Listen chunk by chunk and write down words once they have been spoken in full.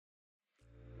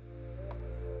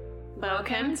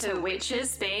Welcome to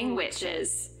Witches Being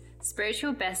Witches.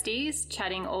 Spiritual besties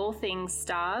chatting all things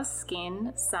stars,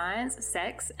 skin, science,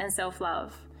 sex, and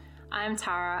self-love. I'm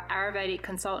Tara, Ayurvedic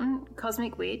consultant,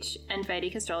 cosmic witch, and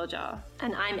Vedic astrologer.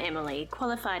 And I'm Emily,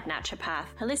 qualified naturopath,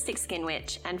 holistic skin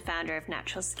witch, and founder of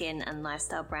natural skin and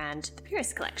lifestyle brand, The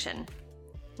Purist Collection.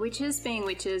 Witches Being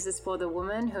Witches is for the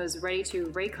woman who is ready to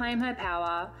reclaim her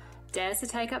power, dares to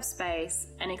take up space,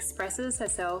 and expresses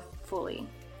herself fully.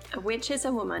 A witch is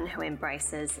a woman who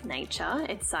embraces nature,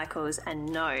 its cycles, and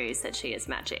knows that she is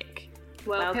magic.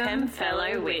 Welcome,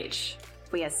 fellow witch.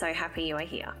 We are so happy you are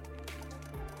here.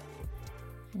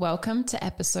 Welcome to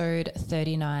episode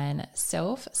 39,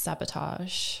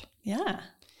 Self-Sabotage. Yeah.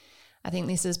 I think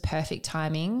this is perfect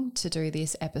timing to do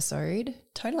this episode.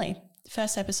 Totally.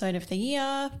 First episode of the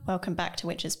year. Welcome back to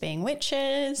Witches Being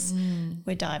Witches.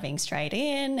 We're diving straight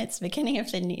in. It's the beginning of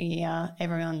the new year.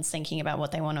 Everyone's thinking about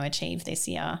what they want to achieve this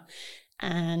year.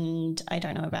 And I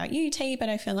don't know about you, T, but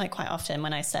I feel like quite often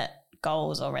when I set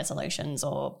goals or resolutions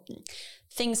or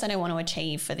things that I want to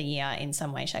achieve for the year in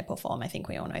some way, shape or form, I think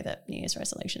we all know that New Year's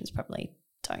resolutions probably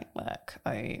don't work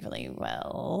overly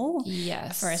well.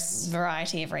 Yes. For a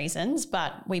variety of reasons,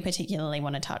 but we particularly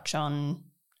want to touch on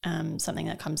something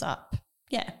that comes up.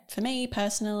 Yeah, for me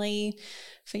personally,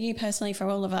 for you personally, for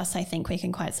all of us, I think we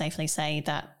can quite safely say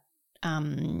that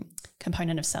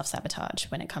component of self-sabotage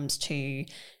when it comes to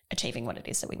achieving what it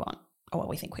is that we want or what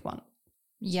we think we want.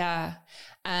 Yeah.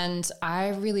 And I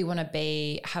really want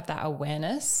to have that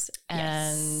awareness.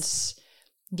 And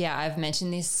yeah, I've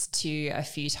mentioned this to you a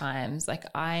few times. Like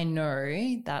I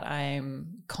know that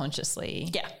I'm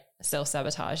consciously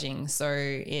self-sabotaging. So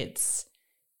it's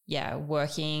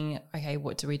working, okay,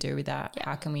 what do we do with that?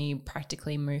 How can we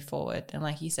practically move forward? And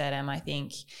like you said, Em, I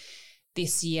think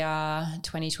this year,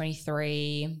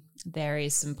 2023, there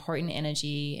is some potent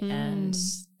energy and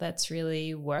let's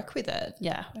really work with it.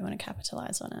 Yeah, we want to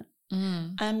capitalize on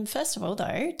it. First of all,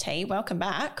 though, T, welcome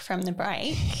back from the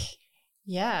break.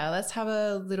 Yeah, let's have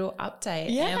a little update.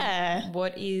 Yeah.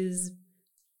 What is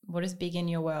big in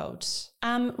your world?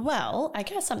 Well, I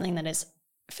guess something that is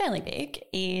fairly big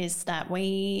is that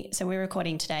we're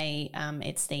recording today.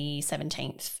 It's the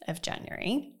 17th of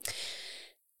January.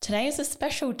 Today is a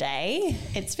special day.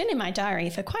 It's been in my diary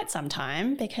for quite some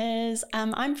time because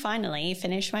I'm finally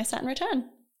finished my Saturn return.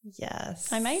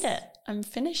 Yes. I made it. I'm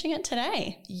finishing it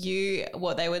today.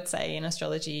 What they would say in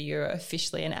astrology, you're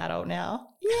officially an adult now.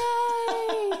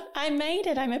 Yay! I made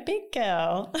it. I'm a big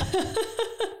girl.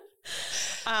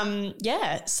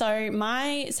 So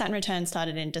my Saturn return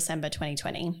started in December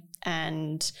 2020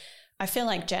 and I feel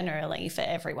like generally for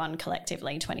everyone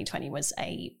collectively 2020 was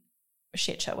a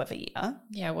shit show of a year.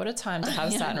 Yeah, what a time to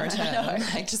have Saturn return.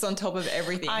 Like just on top of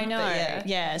everything. I know.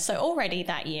 Yeah. So already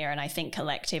that year, and I think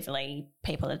collectively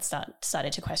people had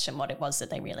started to question what it was that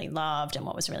they really loved and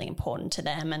what was really important to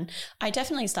them. And I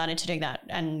definitely started to do that.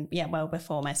 And well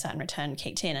before my Saturn return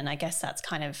kicked in. And I guess that's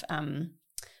kind of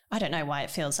I don't know why it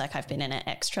feels like I've been in it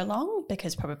extra long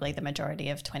because probably the majority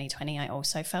of 2020 I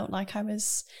also felt like I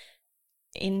was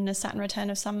in a Saturn return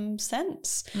of some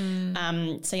sense.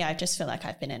 I just feel like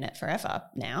I've been in it forever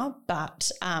now. But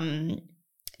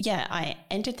I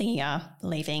ended the year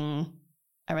leaving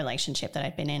a relationship that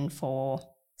I'd been in for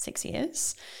 6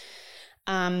 years,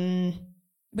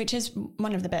 which is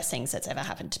one of the best things that's ever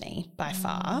happened to me by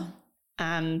far.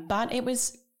 But it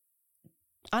was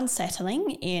unsettling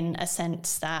in a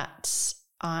sense that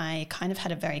I kind of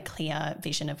had a very clear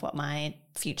vision of what my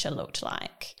future looked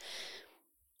like.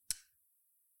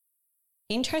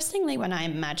 Interestingly, when I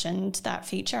imagined that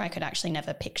future, I could actually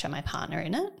never picture my partner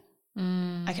in it.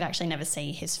 I could actually never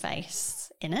see his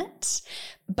face in it.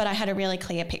 But I had a really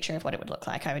clear picture of what it would look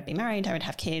like. I would be married. I would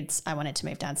have kids. I wanted to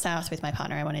move down south with my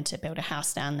partner. I wanted to build a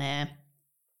house down there,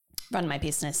 run my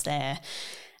business there.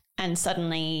 And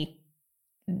suddenly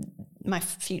my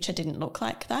future didn't look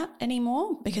like that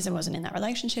anymore because I wasn't in that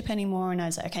relationship anymore. And I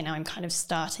was like, okay, now I'm kind of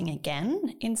starting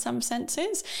again in some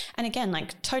senses. And again,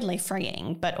 like totally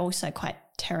freeing, but also quite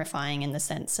terrifying in the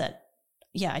sense that,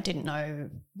 I didn't know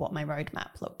what my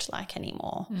roadmap looked like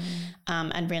anymore.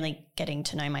 And really getting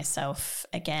to know myself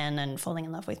again and falling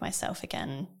in love with myself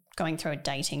again, going through a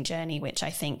dating journey, which I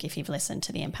think if you've listened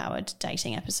to the Empowered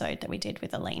Dating episode that we did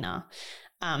with Alina,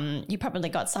 you probably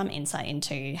got some insight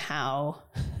into how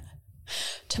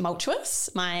tumultuous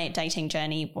my dating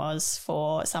journey was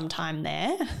for some time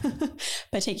there,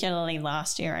 particularly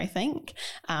last year, I think,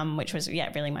 which was,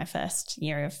 really my first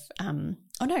year of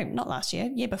Oh no, not last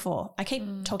year before. I keep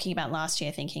talking about last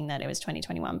year thinking that it was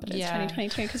 2021, but it's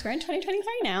 2022 because we're in 2023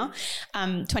 now.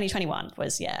 2021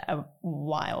 was, a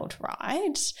wild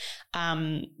ride.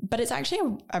 But it's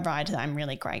actually a ride that I'm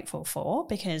really grateful for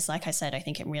because, like I said, I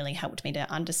think it really helped me to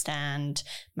understand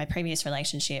my previous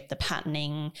relationship, the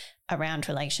patterning around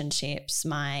relationships,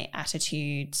 my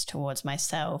attitudes towards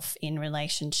myself in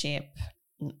relationship,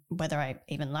 whether I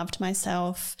even loved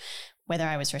myself, whether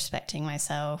I was respecting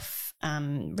myself,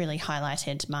 really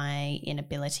highlighted my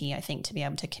inability, I think, to be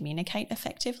able to communicate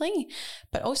effectively,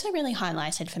 but also really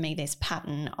highlighted for me this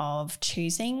pattern of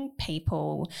choosing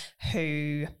people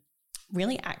who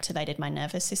really activated my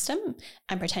nervous system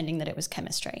and pretending that it was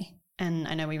chemistry. And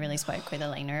I know we really spoke with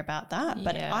Alina about that,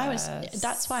 but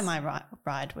that's why my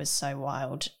ride was so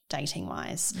wild dating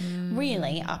wise,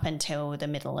 really up until the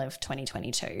middle of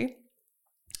 2022.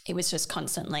 It was just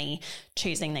constantly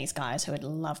choosing these guys who would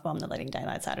love bomb the living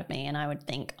daylights out of me. And I would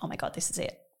think, oh my God, this is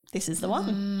it. This is the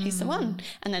one. He's the one.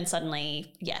 And then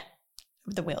suddenly,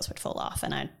 the wheels would fall off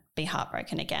and I'd be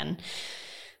heartbroken again.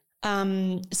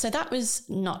 So that was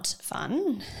not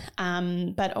fun.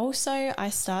 But also I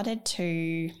started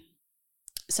to,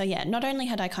 not only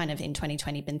had I kind of in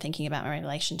 2020 been thinking about my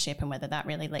relationship and whether that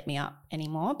really lit me up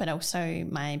anymore, but also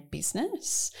my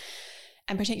business.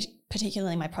 And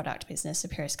particularly my product business,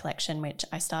 Superior's Collection, which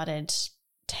I started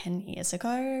 10 years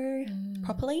ago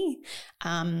properly,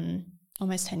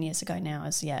 almost 10 years ago now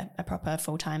as, a proper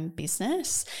full-time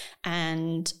business.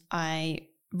 And I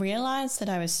realised that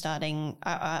I was I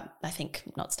realised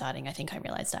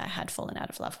that I had fallen out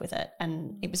of love with it.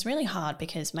 And it was really hard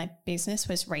because my business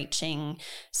was reaching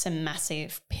some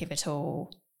massive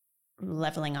pivotal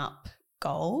levelling up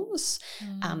goals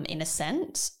in a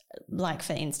sense. Like,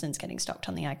 for instance, getting stocked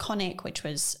on the Iconic, which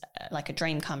was like a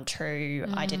dream come true.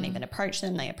 I didn't even approach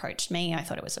them. They approached me. I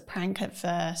thought it was a prank at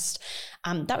first.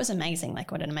 That was amazing.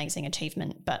 Like, what an amazing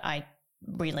achievement. But I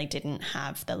really didn't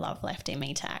have the love left in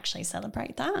me to actually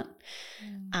celebrate that,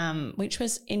 which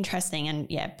was interesting and,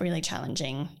 really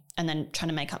challenging. And then trying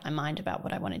to make up my mind about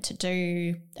what I wanted to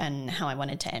do and how I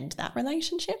wanted to end that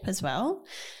relationship as well,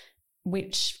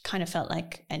 which kind of felt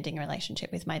like ending a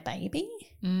relationship with my baby.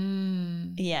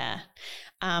 And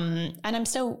I'm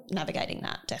still navigating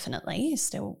that, definitely,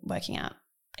 still working out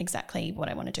exactly what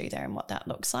I want to do there and what that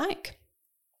looks like.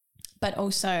 But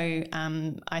also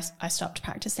I stopped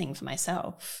practicing for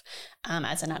myself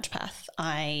as a naturopath.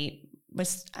 I'm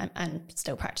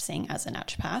still practicing as a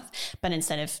naturopath, but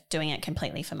instead of doing it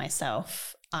completely for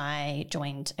myself, I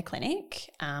joined a clinic,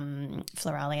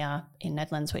 Floralia in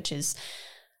Netherlands, which has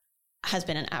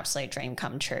been an absolute dream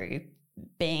come true.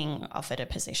 Being offered a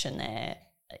position there,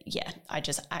 I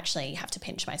just actually have to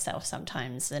pinch myself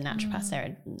sometimes. The naturopaths there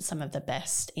are some of the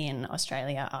best in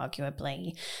Australia,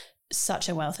 arguably. Such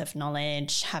a wealth of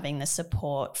knowledge, having the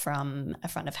support from a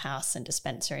front of house and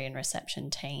dispensary and reception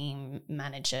team,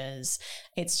 managers.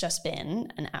 It's just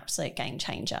been an absolute game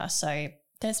changer. So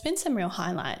there's been some real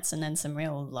highlights and then some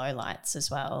real lowlights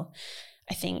as well.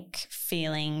 I think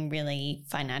feeling really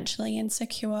financially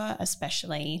insecure,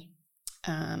 especially,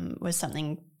 was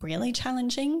something really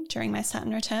challenging during my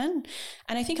Saturn return.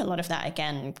 And I think a lot of that,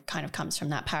 again, kind of comes from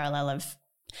that parallel of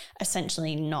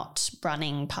essentially not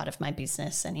running part of my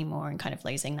business anymore and kind of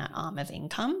losing that arm of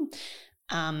income.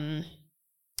 And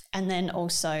then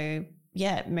also,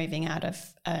 moving out of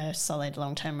a solid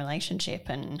long-term relationship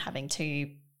and having to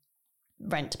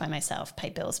rent by myself, pay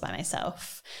bills by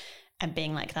myself, and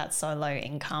being like that solo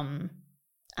income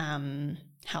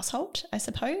household, I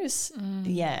suppose,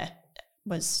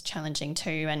 was challenging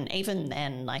too. And even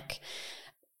then, like,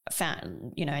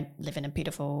 I live in a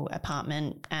beautiful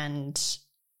apartment and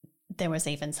there was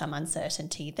even some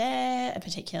uncertainty there,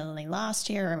 particularly last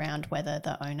year, around whether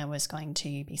the owner was going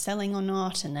to be selling or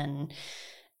not. And then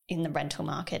in the rental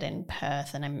market in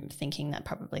Perth, and I'm thinking that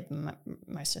probably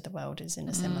most of the world is in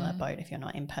a similar boat if you're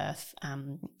not in Perth,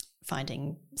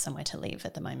 finding somewhere to live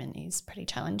at the moment is pretty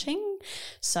challenging.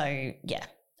 So,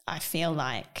 I feel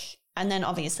like, and then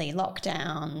obviously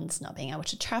lockdowns, not being able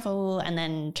to travel, and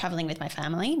then traveling with my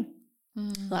family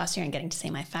last year and getting to see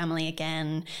my family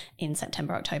again in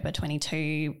September, October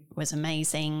 22 was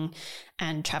amazing.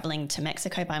 And traveling to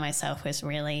Mexico by myself was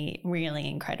really, really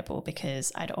incredible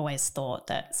because I'd always thought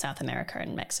that South America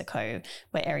and Mexico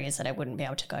were areas that I wouldn't be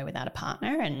able to go without a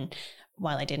partner. And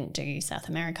while I didn't do South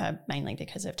America, mainly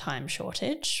because of time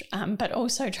shortage, but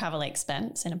also travel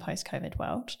expense in a post-COVID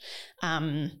world,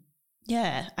 I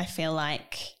feel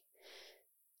like,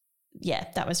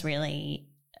 that was really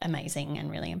amazing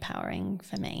and really empowering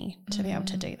for me to be able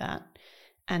to do that.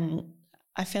 And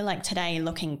I feel like today,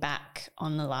 looking back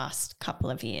on the last couple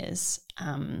of years,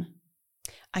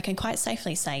 I can quite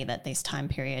safely say that this time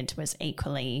period was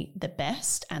equally the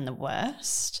best and the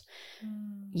worst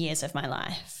years of my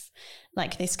life.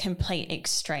 Like this complete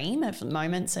extreme of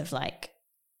moments of like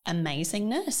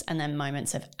amazingness and then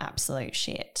moments of absolute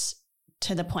shit,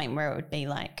 to the point where it would be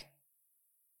like,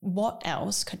 what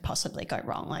else could possibly go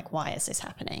wrong? Like, why is this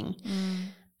happening?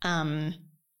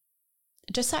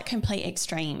 Just that complete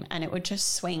extreme, and it would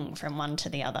just swing from one to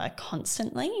the other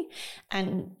constantly.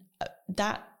 And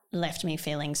that left me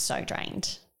feeling so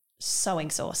drained, so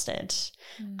exhausted.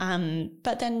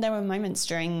 But then there were moments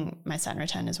during my Saturn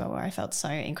return as well where I felt so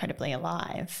incredibly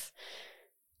alive.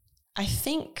 I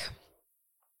think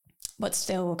what's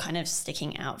still kind of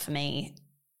sticking out for me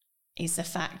is the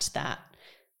fact that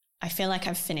I feel like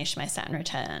I've finished my Saturn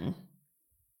return,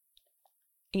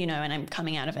 you know, and I'm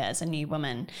coming out of it as a new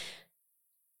woman.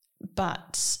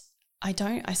 But I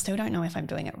still don't know if I'm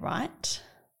doing it right.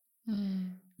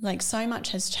 Like so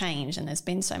much has changed and there's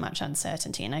been so much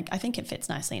uncertainty, and I think it fits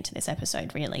nicely into this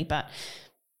episode really, but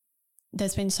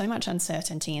there's been so much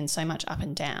uncertainty and so much up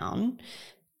and down.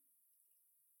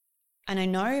 And I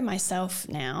know myself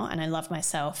now, and I love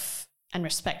myself and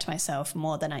respect myself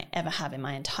more than I ever have in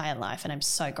my entire life, and I'm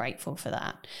so grateful for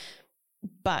that.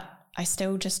 But I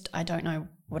still I don't know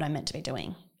what I'm meant to be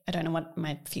doing. I don't know what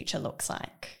my future looks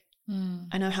like.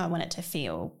 I know how I want it to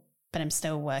feel, but I'm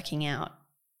still working out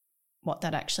what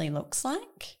that actually looks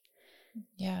like.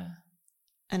 Yeah.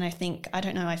 And I think, I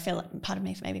don't know, I feel like part of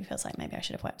me maybe feels like maybe I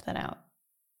should have worked that out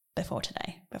before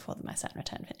today, before my Saturn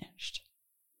return finished.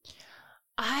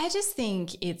 I just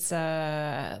think it's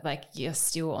like you're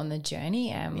still on the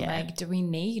journey, and like, do we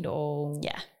need all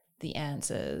the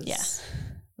answers? Yeah.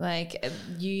 Like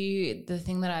the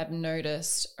thing that I've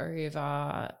noticed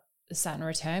over the Saturn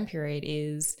return period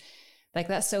is like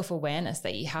that self-awareness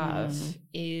that you have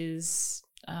is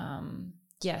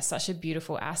such a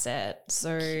beautiful asset.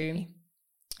 So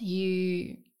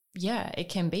it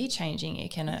can be changing,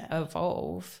 it can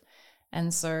evolve.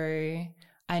 And so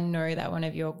I know that one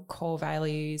of your core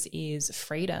values is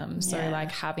freedom. So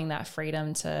like having that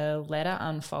freedom to let it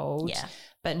unfold,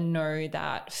 but know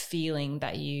that feeling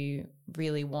that you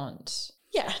really want.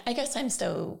 Yeah, I guess I'm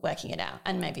still working it out,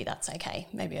 and maybe that's okay.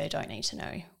 Maybe I don't need to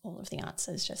know all of the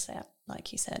answers just yet,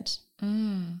 like you said.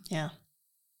 Yeah.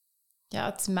 Yeah,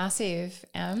 it's massive.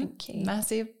 Thank you.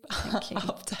 Massive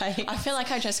update. I feel like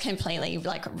I just completely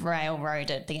like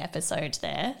railroaded the episode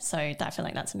there. So I feel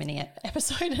like that's a mini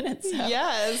episode in itself.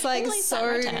 Yeah, it's like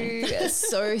so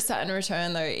Saturn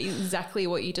return though. Exactly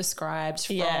what you described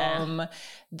from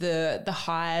the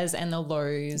highs and the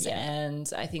lows.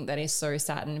 And I think that is so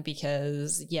Saturn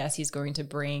because yes, he's going to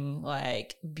bring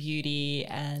like beauty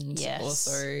and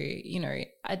also, you know,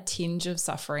 a tinge of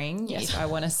suffering, if I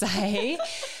want to say.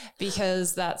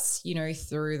 Because that's, you know,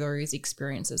 through those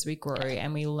experiences we grow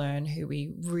and we learn who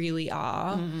we really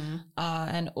are.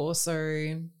 And also,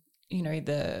 you know,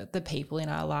 the people in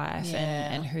our life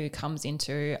and who comes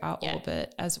into our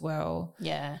orbit as well.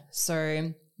 Yeah.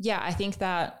 So, I think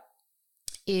that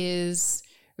is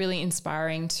really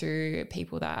inspiring to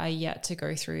people that are yet to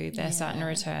go through their Saturn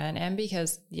return. And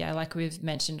because, like we've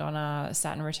mentioned on our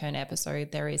Saturn return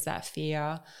episode, there is that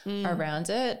fear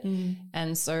around it.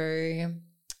 And so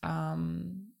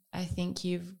I think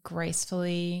you've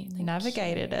gracefully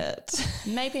navigated it.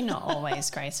 Maybe not always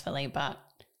gracefully, but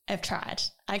I've tried.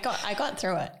 I got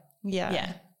through it.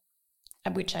 Yeah.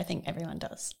 Which I think everyone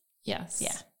does. Yes.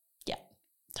 Yeah.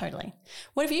 Totally.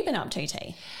 What have you been up to,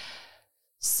 T?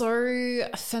 So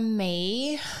for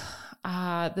me,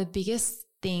 the biggest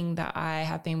thing that I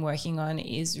have been working on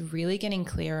is really getting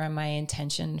clear on my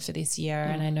intention for this year.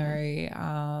 And I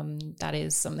know that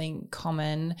is something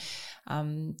common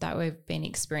that we've been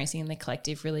experiencing in the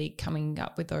collective, really coming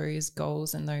up with those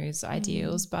goals and those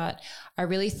ideals. But I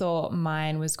really thought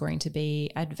mine was going to be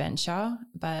adventure,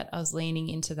 but I was leaning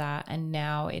into that. And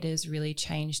now it has really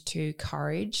changed to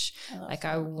courage.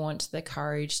 I want the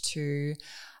courage to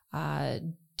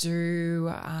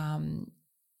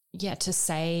to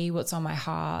say what's on my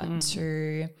heart,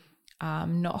 to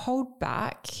not hold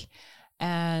back,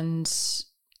 and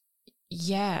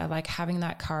like having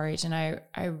that courage. And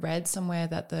I read somewhere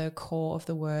that the core of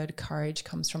the word courage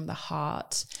comes from the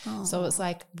heart. So it's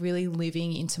like really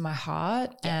living into my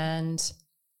heart and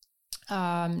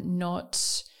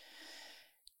not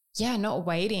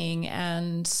waiting.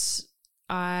 And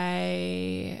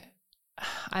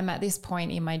I'm at this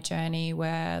point in my journey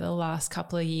where the last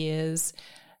couple of years,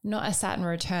 not a Saturn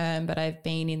return, but I've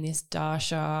been in this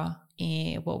dasha,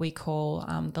 in what we call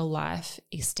the life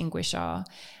extinguisher.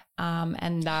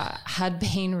 And that had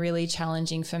been really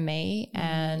challenging for me,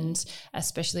 and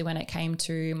especially when it came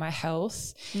to my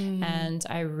health. And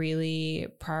I really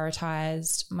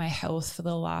prioritized my health for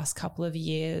the last couple of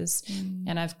years.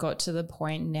 And I've got to the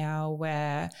point now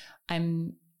where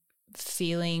I'm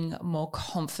feeling more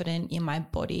confident in my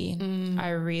body.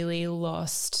 I really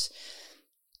lost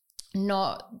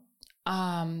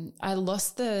I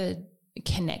lost the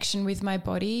connection with my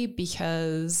body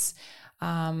because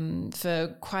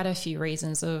for quite a few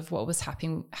reasons of what was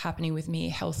happening with me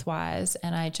health-wise,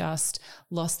 and I just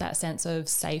lost that sense of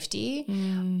safety.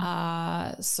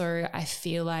 So I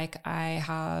feel like I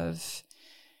have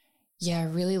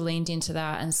really leaned into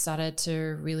that and started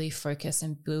to really focus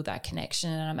and build that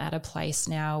connection. And I'm at a place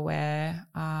now where,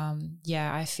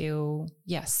 I feel,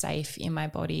 safe in my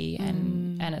body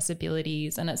and its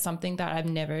abilities. And it's something that I've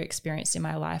never experienced in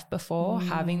my life before,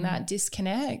 having that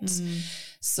disconnect.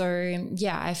 So,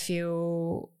 I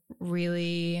feel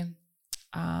really,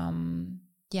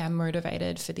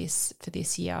 motivated for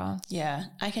this year. Yeah,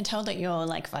 I can tell that your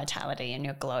like vitality and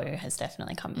your glow has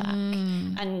definitely come back,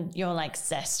 and your like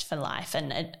zest for life.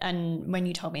 And when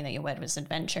you told me that your word was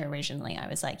adventure originally, I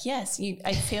was like, yes,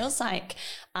 it feels like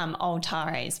old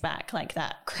Tara is back, like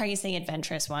that crazy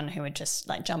adventurous one who would just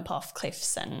like jump off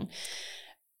cliffs and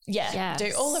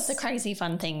do all of the crazy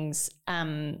fun things.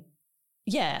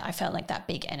 I felt like that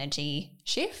big energy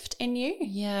shift in you.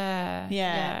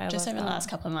 Just over the last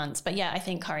couple of months. But I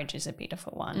think courage is a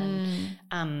beautiful one.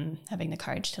 And having the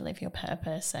courage to live your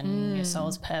purpose and your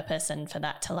soul's purpose, and for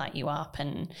that to light you up.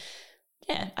 And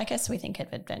I guess we think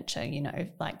of adventure,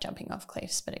 like jumping off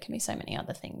cliffs, but it can be so many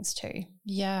other things too.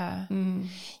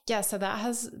 So that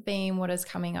has been what is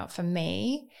coming up for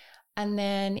me. And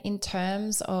then in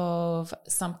terms of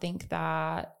something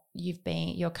that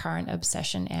your current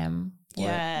obsession, Em.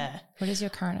 What is your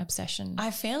current obsession?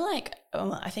 I feel like,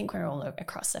 I think we're all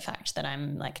across the fact that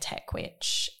I'm like tech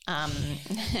witch of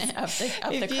the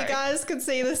If you guys could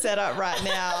see the setup right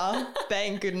now,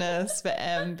 thank goodness for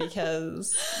Em,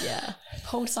 because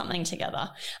pulled something together.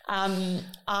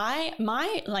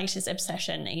 My latest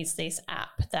obsession is this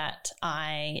app that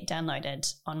I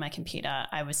downloaded on my computer.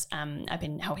 I've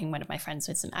been helping one of my friends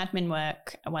with some admin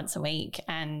work once a week,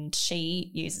 and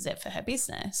she uses it for her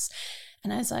business.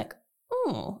 And I was like,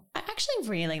 oh, I actually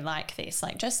really like this.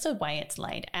 Like just the way it's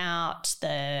laid out,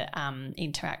 the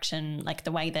interaction, like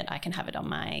the way that I can have it on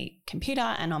my computer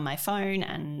and on my phone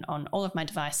and on all of my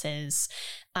devices.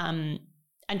 And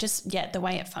just, the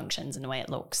way it functions and the way it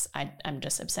looks, I'm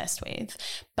just obsessed with.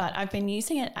 But I've been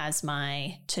using it as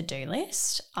my to-do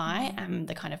list. I am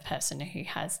the kind of person who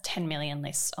has 10 million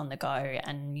lists on the go,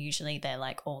 and usually they're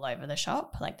like all over the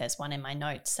shop. Like there's one in my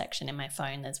notes section in my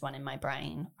phone, there's one in my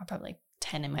brain, or probably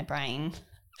 10 in my brain.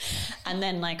 And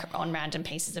then like on random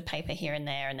pieces of paper here and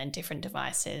there, and then different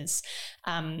devices.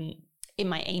 In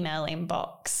my email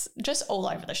inbox, just all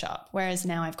over the shop. Whereas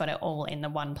now I've got it all in the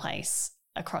one place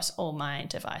across all my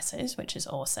devices, which is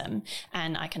awesome.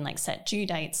 And I can like set due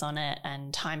dates on it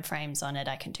and time frames on it.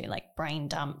 I can do like brain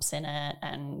dumps in it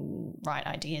and write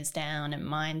ideas down and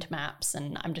mind maps,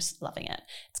 and I'm just loving it.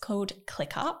 It's called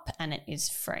ClickUp and it is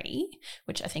free,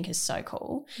 which I think is so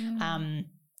cool.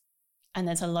 And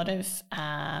there's a lot of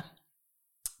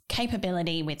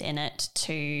capability within it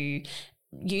to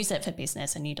use it for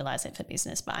business and utilize it for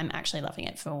business, but I'm actually loving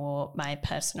it for my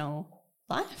personal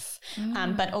life,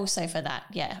 but also for that,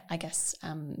 I guess,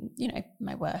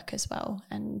 my work as well,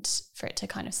 and for it to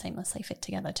kind of seamlessly fit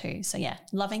together too. So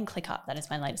loving ClickUp. That is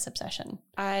my latest obsession.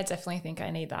 I definitely think I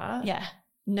need that. Yeah.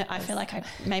 No, I feel like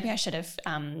maybe I should have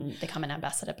become an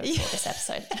ambassador before this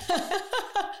episode.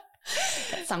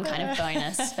 Get some kind of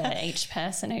bonus for each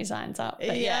person who signs up.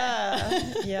 But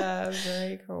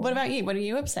very cool. What about you? What are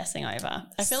you obsessing over?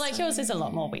 I feel like yours is a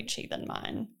lot more witchy than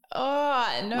mine.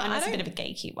 Oh, no. Mine is a bit of a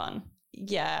geeky one.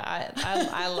 Yeah,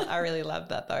 I really love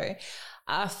that though.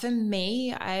 For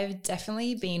me, I've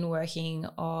definitely been working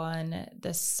on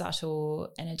the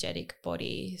subtle energetic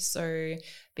body. So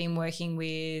been working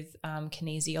with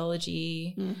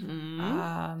kinesiology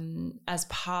as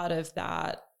part of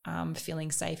that,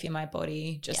 feeling safe in my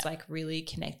body, just like really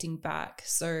connecting back.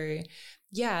 So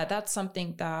that's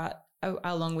something that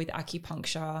along with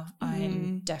acupuncture,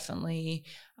 I'm definitely,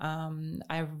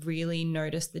 I really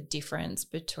noticed the difference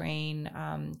between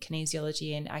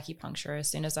kinesiology and acupuncture. As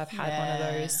soon as I've had one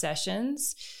of those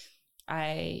sessions,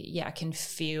 I can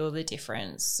feel the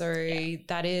difference. So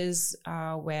that is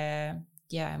where,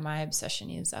 my obsession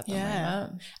is at the Yeah.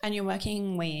 moment. And you're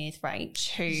working with Rach,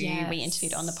 who we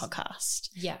interviewed on the podcast.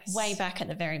 Yes. Way back at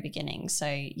the very beginning. So,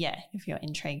 yeah, if you're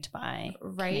intrigued by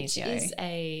Rach Kinesio. is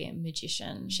a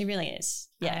magician. She really is.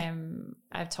 Yeah.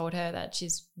 I've told her that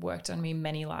she's worked on me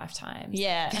many lifetimes.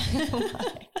 Yeah.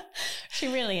 She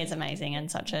really is amazing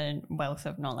and such a wealth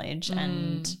of knowledge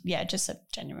and, just a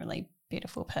genuinely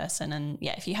beautiful person. And,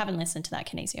 if you haven't listened to that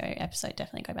Kinesio episode,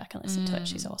 definitely go back and listen to it.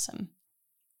 She's awesome.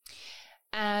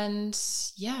 And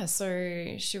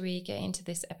so should we get into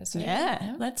this episode?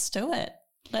 Yeah, let's do it.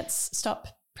 Let's stop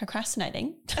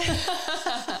procrastinating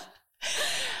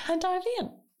and dive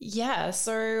in. Yeah.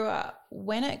 So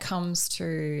when it comes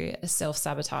to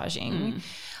self-sabotaging,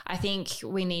 I think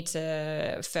we need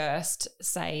to first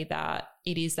say that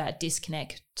it is that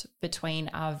disconnect between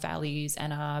our values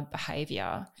and our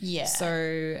behavior. Yeah.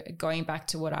 So going back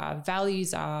to what our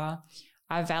values are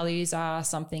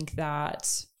something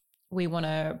that we want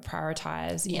to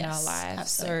prioritize in our life.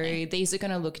 Absolutely. So these are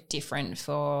going to look different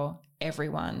for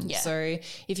everyone. Yeah. So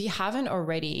if you haven't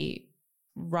already,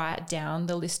 write down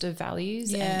the list of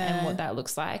values and what that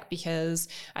looks like, because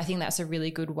I think that's a really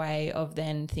good way of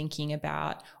then thinking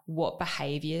about what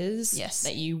behaviors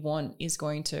that you want is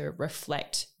going to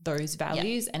reflect those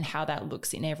values and how that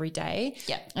looks in every day.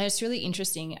 Yeah. And it's really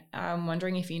interesting. I'm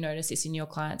wondering if you notice this in your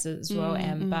clients as well,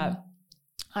 Em, but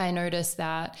I noticed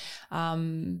that,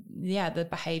 the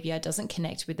behavior doesn't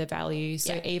connect with the value.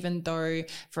 So even though,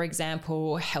 for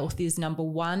example, health is number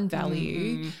one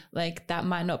value, like that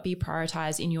might not be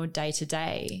prioritized in your day to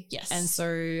day. Yes. And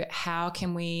so how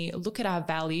can we look at our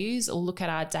values, look at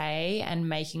our day and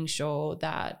making sure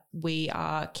that we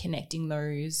are connecting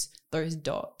those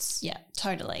dots? Yeah,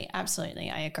 totally. Absolutely.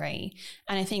 I agree.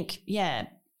 And I think,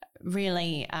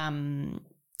 really,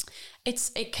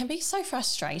 it can be so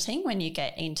frustrating when you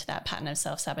get into that pattern of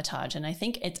self-sabotage. And I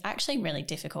think it's actually really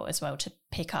difficult as well to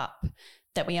pick up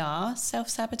that we are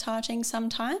self-sabotaging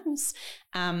sometimes.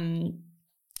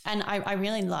 And I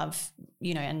really love,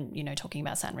 talking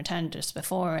about Saturn return just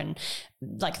before and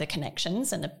like the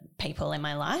connections and the people in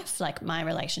my life, like my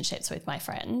relationships with my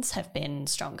friends have been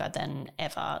stronger than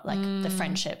ever. Like the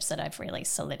friendships that I've really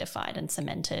solidified and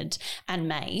cemented and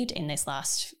made in this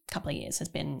last couple of years has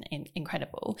been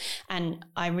incredible. And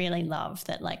I really love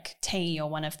that like T, you're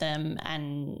one of them,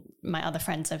 and my other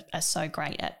friends are so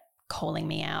great at calling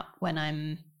me out when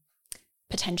I'm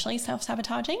potentially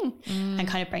self-sabotaging and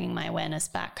kind of bringing my awareness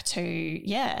back to,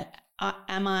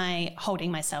 am I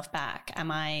holding myself back?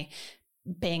 Am I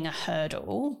being a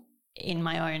hurdle in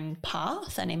my own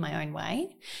path and in my own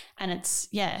way? And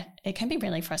it can be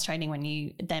really frustrating when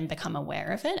you then become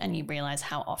aware of it and you realize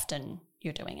how often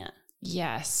you're doing it.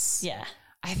 Yes. Yeah.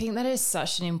 I think that is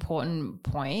such an important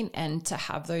point, and to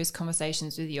have those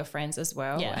conversations with your friends as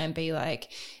well and be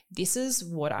like, this is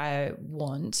what I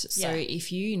want. So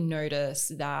if you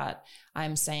notice that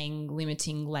I'm saying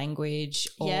limiting language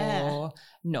or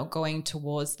not going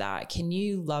towards that, can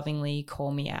you lovingly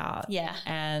call me out? Yeah.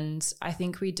 And I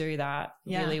think we do that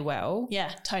really well.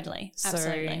 Yeah, totally.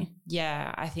 Absolutely. So,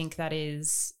 I think that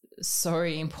is so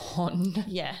important.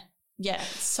 Yeah. Yeah.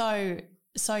 So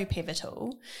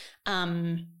pivotal.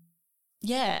 And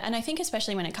I think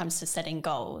especially when it comes to setting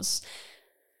goals,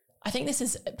 I think this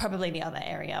is probably the other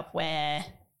area where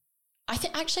I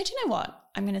think actually, do you know what?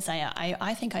 I'm going to say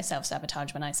I think I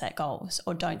self-sabotage when I set goals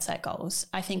or don't set goals.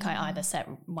 I think I either set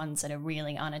ones that are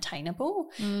really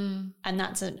unattainable and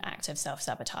that's an act of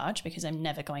self-sabotage because I'm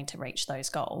never going to reach those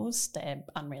goals. They're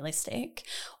unrealistic.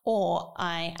 Or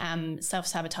I am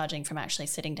self-sabotaging from actually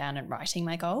sitting down and writing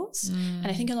my goals. And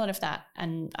I think a lot of that,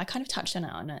 and I kind of touched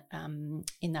on it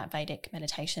in that Vedic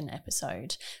meditation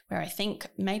episode, where I think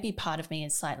maybe part of me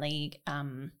is slightly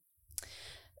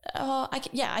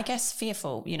I guess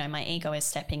fearful. My ego is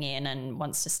stepping in and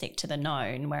wants to stick to the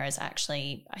known, whereas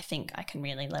actually I think I can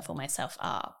really level myself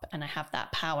up and I have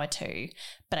that power to.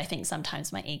 But I think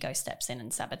sometimes my ego steps in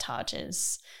and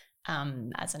sabotages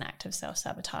as an act of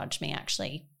self-sabotage, me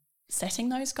actually setting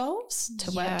those goals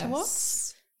to work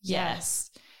towards. Yes.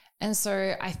 And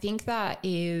so I think that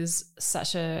is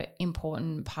such an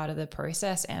important part of the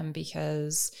process, and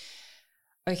because,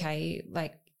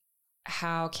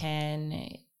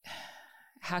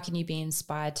 how can you be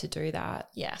inspired to do that?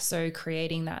 Yeah. So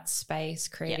creating that space,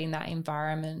 creating that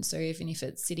environment. So even if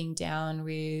it's sitting down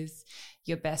with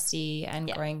your bestie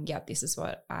and going, this is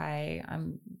what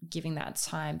I'm giving that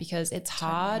time, because it's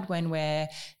hard when we're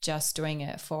just doing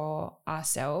it for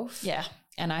ourselves. Yeah.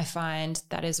 And I find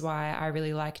that is why I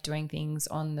really like doing things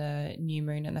on the new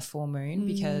moon and the full moon,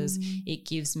 because it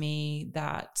gives me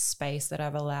that space that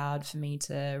I've allowed for me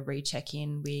to recheck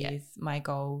in with my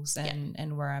goals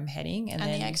and where I'm heading. And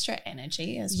then the extra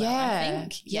energy as well, I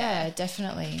think. Yeah,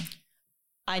 definitely.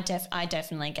 I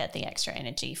definitely get the extra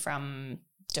energy from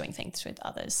doing things with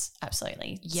others.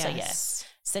 Absolutely. Yes. So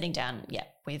sitting down,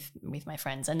 with my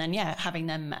friends, and then having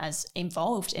them as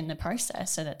involved in the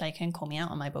process so that they can call me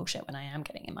out on my bullshit when I am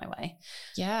getting in my way.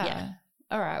 Yeah.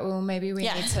 All right. Well, maybe we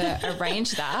need to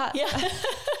arrange that.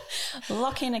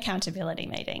 Lock in accountability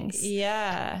meetings.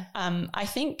 Yeah. I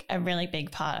think a really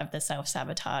big part of the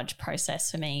self-sabotage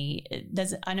process for me,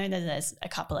 I know that there's a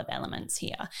couple of elements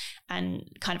here, and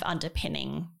kind of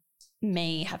underpinning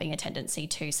me having a tendency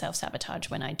to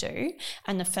self-sabotage when I do.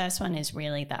 And the first one is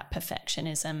really that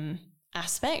perfectionism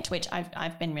aspect, which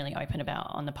I've been really open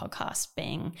about on the podcast,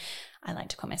 being, I like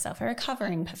to call myself a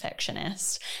recovering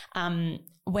perfectionist,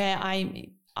 where I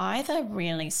either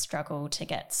really struggle to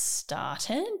get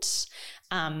started,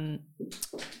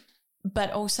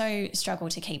 but also struggle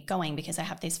to keep going because I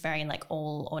have this very like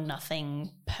all or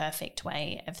nothing perfect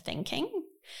way of thinking.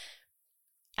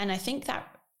 And I think that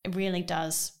really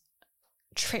does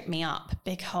trip me up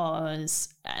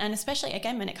because, and especially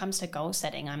again, when it comes to goal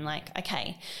setting, I'm like,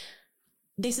 okay,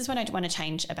 this is what I want to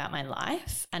change about my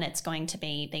life. And it's going to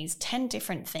be these 10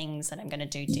 different things that I'm going to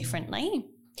do differently.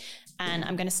 And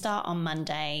I'm going to start on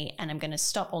Monday and I'm going to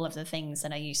stop all of the things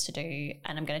that I used to do.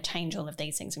 And I'm going to change all of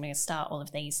these things. I'm going to start all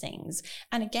of these things.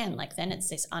 And again, like then it's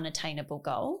this unattainable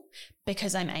goal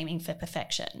because I'm aiming for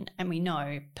perfection. And we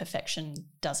know perfection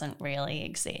doesn't really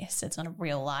exist. It's not a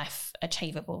real life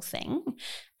achievable thing.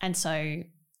 And so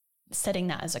setting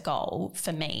that as a goal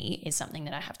for me is something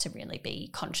that I have to really be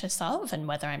conscious of, and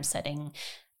whether I'm setting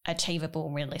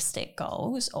achievable, realistic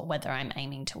goals or whether I'm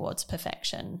aiming towards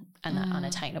perfection and that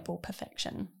unattainable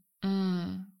perfection.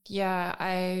 Yeah,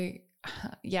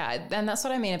 and that's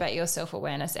what I mean about your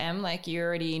self-awareness, Em. Like you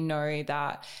already know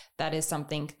that that is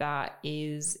something that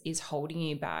is holding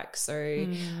you back. So,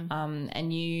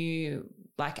 and you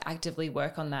like actively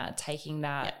work on that, taking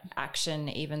that action,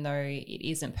 even though it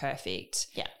isn't perfect.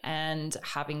 Yeah. And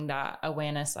having that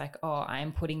awareness, like, oh,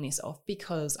 I'm putting this off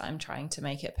because I'm trying to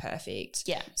make it perfect.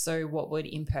 Yeah. So what would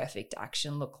imperfect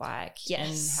action look like?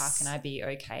 Yes. And how can I be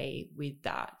okay with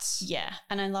that? Yeah.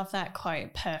 And I love that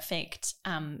quote, perfect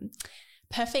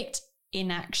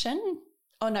inaction.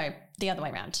 Oh no, the other way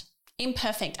around.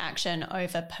 Imperfect action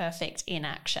over perfect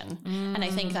inaction. And I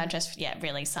think that just,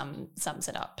 really sums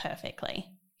it up perfectly.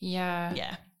 Yeah.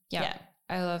 Yeah.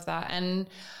 I love that. And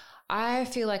I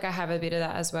feel like I have a bit of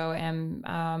that as well.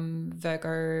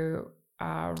 Virgo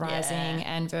rising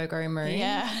and Virgo moon.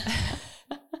 Yeah.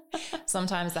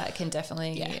 Sometimes that can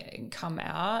definitely come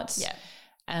out. Yeah.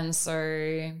 And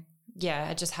so,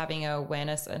 just having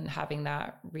awareness and having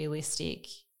that realistic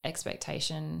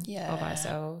expectation of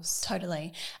ourselves.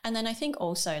 Totally. And then I think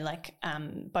also like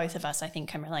both of us I think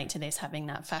can relate to this, having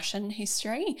that fashion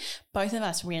history. Both of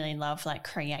us really love like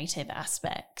creative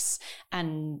aspects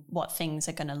and what things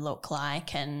are going to look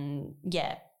like, and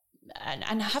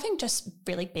and having just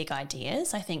really big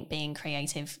ideas. I think being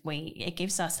creative, it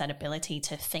gives us that ability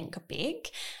to think big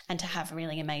and to have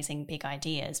really amazing big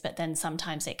ideas, but then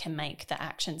sometimes it can make the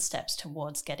action steps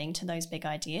towards getting to those big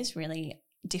ideas really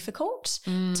difficult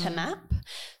to map.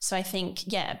 So I think,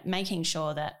 making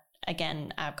sure that,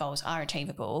 again, our goals are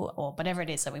achievable, or whatever it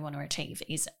is that we want to achieve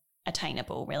is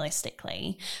attainable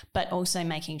realistically, but also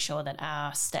making sure that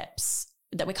our steps,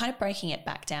 that we're kind of breaking it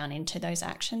back down into those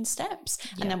action steps,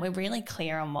 and that we're really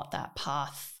clear on what that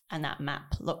path and that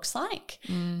map looks like,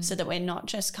 so that we're not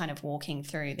just kind of walking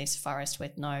through this forest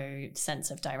with no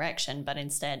sense of direction, but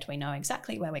instead we know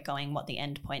exactly where we're going, what the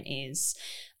end point is,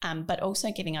 but also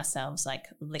giving ourselves like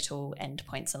little end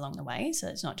points along the way. So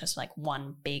it's not just like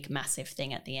one big massive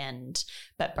thing at the end,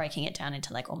 but breaking it down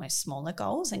into like almost smaller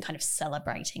goals and kind of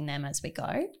celebrating them as we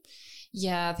go.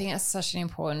 Yeah, I think that's such an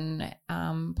important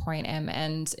point, Em.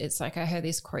 And it's like I heard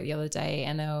this quote the other day,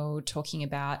 and they were talking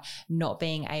about not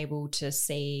being able to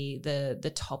see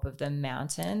the top of the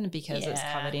mountain because it's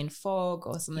covered in fog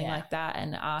or something like that,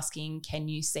 and asking, can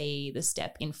you see the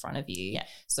step in front of you? Yeah.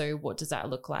 So what does that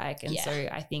look like? And so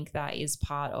I think that is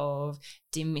part of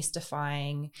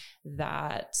demystifying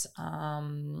that,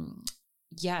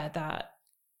 that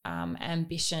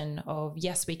ambition of,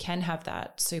 yes, we can have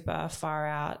that super far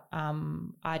out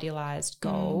idealized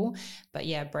goal, but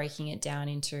breaking it down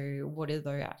into what are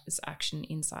those action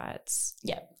insights.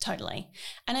 Yeah, totally.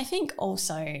 And I think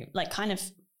also like kind of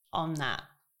on that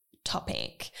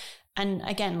topic, and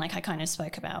again, like I kind of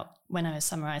spoke about when I was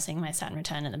summarizing my Saturn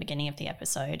return at the beginning of the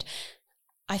episode,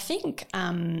 I think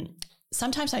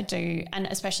sometimes I do, and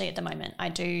especially at the moment, I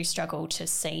do struggle to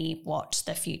see what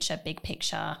the future big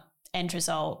picture end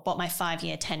result, what my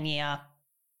 5-year, 10-year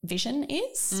vision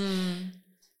is.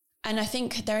 And I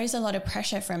think there is a lot of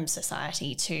pressure from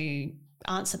society to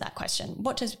answer that question.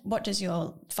 What does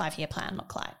your 5-year plan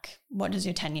look like? What does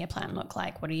your 10-year plan look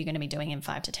like? What are you going to be doing in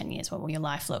 5 to 10 years? What will your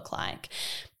life look like?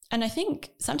 And I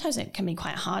think sometimes it can be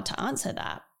quite hard to answer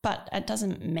that, but it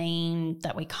doesn't mean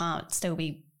that we can't still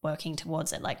be working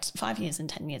towards it. Like 5 years and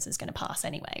 10 years is going to pass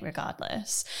anyway,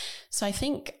 regardless. So I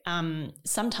think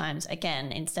sometimes,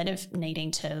 again, instead of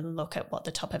needing to look at what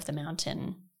the top of the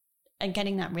mountain and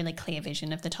getting that really clear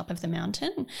vision of the top of the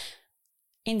mountain,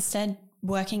 instead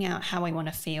working out how we want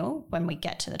to feel when we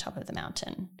get to the top of the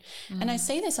mountain. And I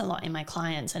see this a lot in my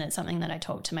clients, and it's something that I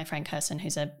talk to my friend Kirsten,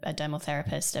 who's a dermal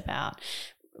therapist, about.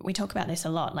 We talk about this a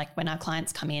lot, like when our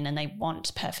clients come in and they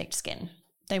want perfect skin,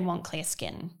 they want clear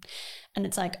skin. And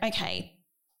it's like, okay,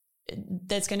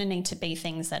 there's going to need to be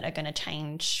things that are going to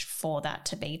change for that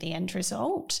to be the end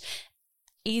result.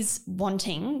 Is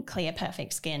wanting clear,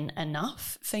 perfect skin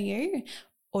enough for you?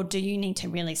 Or do you need to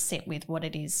really sit with what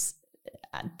it is,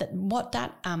 what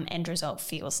that end result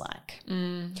feels like?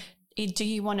 Do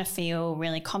you want to feel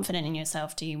really confident in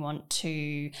yourself? Do you want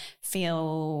to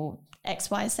feel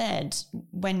XYZ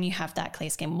when you have that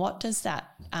clear skin? What does that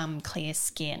clear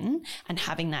skin and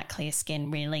having that clear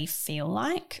skin really feel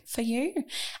like for you?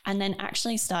 And then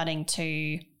actually starting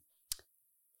to,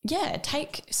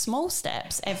 take small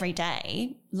steps every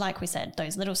day. Like we said,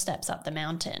 those little steps up the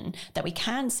mountain that we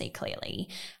can see clearly.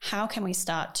 How can we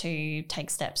start to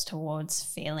take steps towards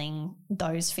feeling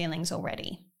those feelings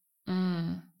already?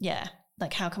 Yeah.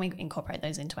 Like how can we incorporate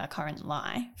those into our current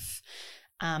life?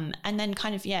 And then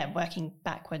kind of, working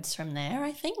backwards from there,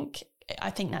 I think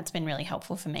that's been really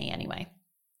helpful for me anyway.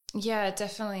 Yeah,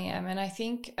 definitely. I mean, I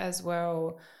think as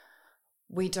well,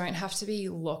 we don't have to be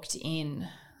locked in.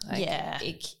 Like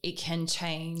it can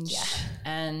change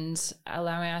and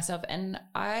allowing ourselves. And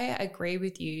I agree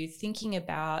with you, thinking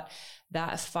about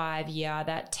that 5-year,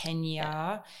 that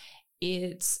 10-year,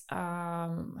 it's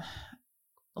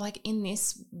like in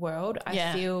this world,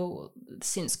 I feel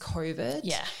since COVID,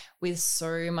 with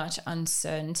so much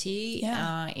uncertainty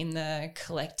in the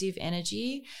collective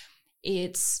energy,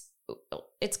 it's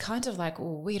kind of like,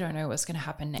 well, we don't know what's going to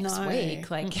happen next week.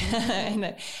 Like,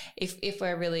 if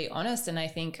we're really honest, and I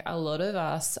think a lot of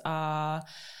us are,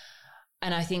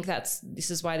 and I think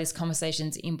this is why this conversation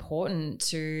is important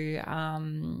to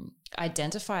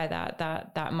identify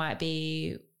that might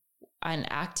be an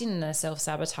act in the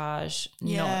self-sabotage,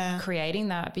 not creating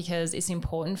that, because it's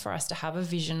important for us to have a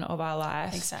vision of our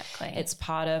life. Exactly. It's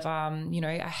part of,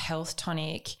 a health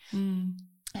tonic.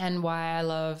 And why I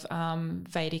love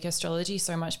Vedic astrology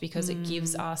so much, because it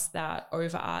gives us that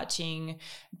overarching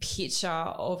picture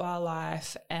of our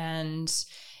life. And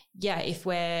if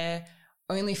we're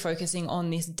only focusing on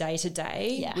this day to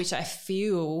day, which I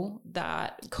feel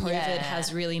that COVID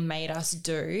has really made us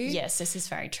do. Yes, this is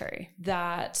very true.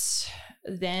 That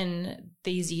then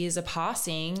these years are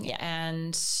passing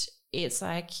and it's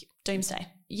like doomsday.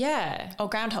 Yeah. Or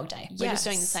Groundhog Day. We're just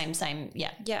doing the same.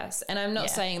 Yeah. Yes. And I'm not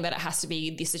saying that it has to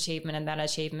be this achievement and that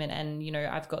achievement and,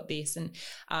 I've got this. And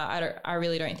I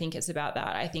really don't think it's about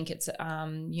that. I think it's,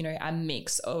 a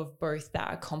mix of both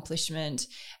that accomplishment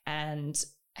and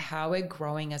how we're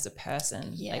growing as a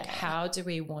person. Like, how do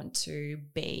we want to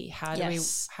be? How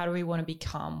do we want to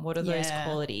become? What are those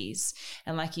qualities?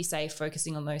 And like you say,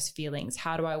 focusing on those feelings.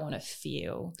 How do I want to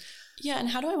feel? Yeah, and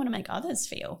how do I want to make others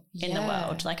feel in the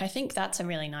world? Like, I think that's a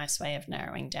really nice way of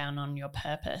narrowing down on your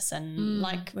purpose. And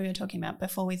like we were talking about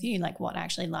before with you, like what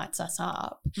actually lights us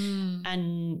up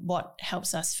and what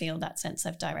helps us feel that sense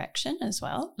of direction as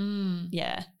well.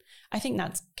 Yeah, I think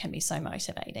that can be so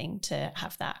motivating to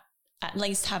have that, at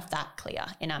least have that clear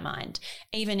in our mind,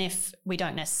 even if we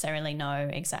don't necessarily know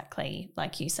exactly,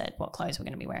 like you said, what clothes we're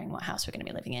going to be wearing, what house we're going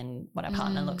to be living in, what our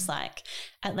partner looks like.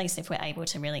 At least if we're able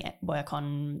to really work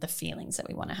on the feelings that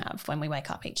we want to have when we wake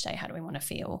up each day, how do we want to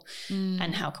feel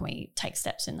and how can we take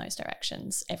steps in those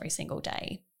directions every single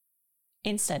day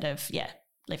instead of,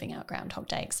 living out Groundhog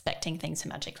Day, expecting things to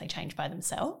magically change by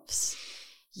themselves.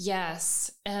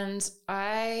 Yes. And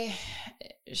I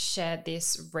shared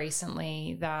this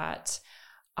recently that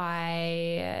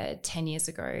I 10 years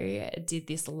ago did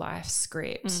this life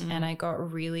script and I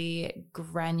got really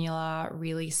granular,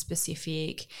 really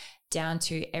specific, down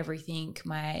to everything,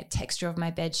 my texture of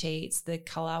my bed sheets, the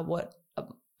color, what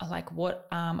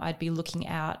I'd be looking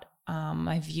out,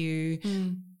 my view,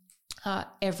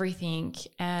 everything.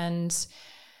 And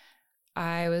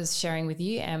I was sharing with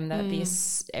you, Em, that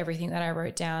everything that I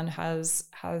wrote down has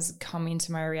come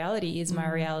into my reality, is my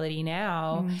reality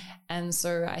now. And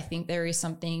so I think there is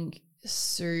something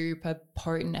super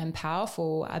potent and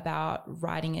powerful about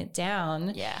writing it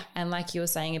down. Yeah. And like you were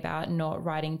saying about not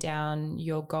writing down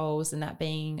your goals and that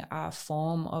being a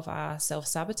form of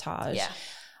self-sabotage. Yeah.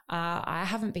 I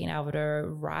haven't been able to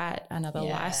write another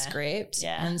life script.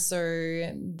 Yeah. And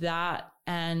so that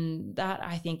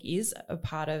I think is a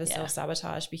part of a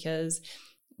self-sabotage, because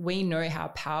we know how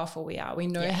powerful we are. We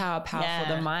know how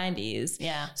powerful the mind is.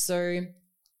 Yeah. So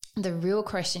the real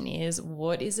question is,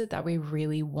 what is it that we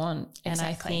really want? And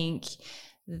I think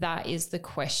that is the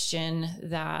question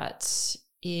that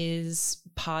is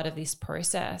part of this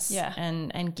process. Yeah.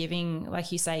 And giving,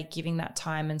 like you say, giving that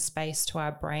time and space to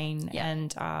our brain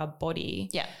and our body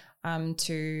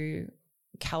to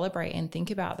calibrate and think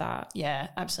about that. Yeah,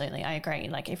 absolutely. I agree.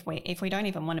 Like if we don't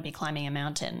even want to be climbing a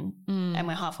mountain and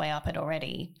we're halfway up it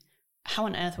already, how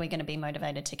on earth are we going to be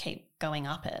motivated to keep going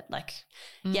up it? Like,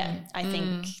 I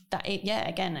think that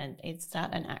again, it's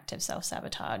that an act of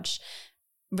self-sabotage,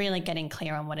 really getting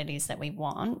clear on what it is that we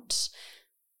want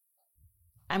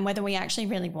and whether we actually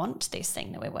really want this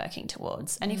thing that we're working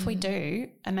towards. And if we do,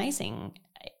 amazing.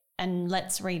 And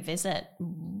let's revisit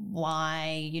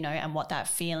why, and what that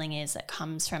feeling is that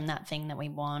comes from that thing that we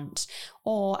want.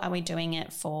 Or are we doing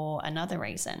it for another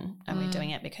reason? Are we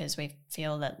doing it because we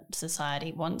feel that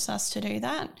society wants us to do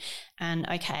that? And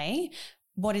okay,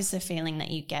 what is the feeling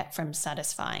that you get from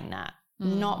satisfying that?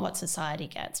 Not what society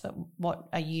gets, but what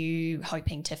are you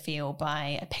hoping to feel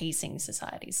by appeasing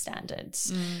society's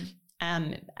standards?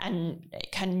 And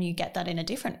can you get that in a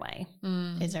different way?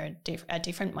 Is there a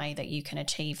different way that you can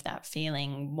achieve that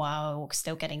feeling while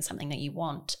still getting something that you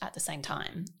want at the same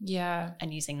time? Yeah.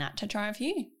 And using that to drive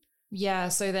you? Yeah.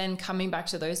 So then coming back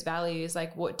to those values,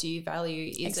 like what do you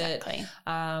value? Is it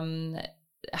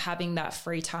having that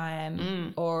free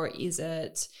time, or is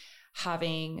it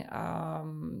having a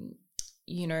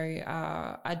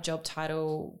job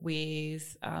title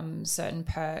with certain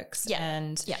perks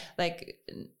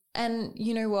and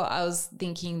you know what, I was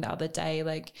thinking the other day,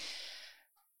 like,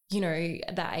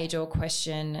 that age-old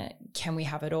question, can we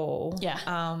have it all?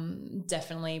 Yeah.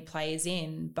 Definitely plays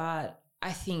in. But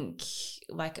I think,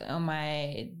 like, on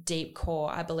my deep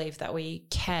core, I believe that we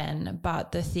can.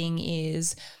 But the thing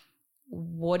is,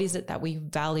 what is it that we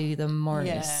value the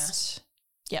most?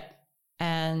 Yeah.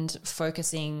 And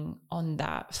focusing on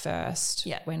that first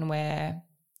when we're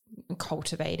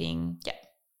cultivating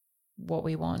what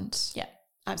we want. Yeah.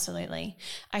 Absolutely.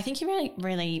 I think you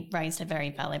really raised a very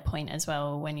valid point as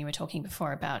well when you were talking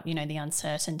before about, the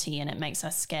uncertainty, and it makes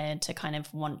us scared to kind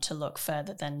of want to look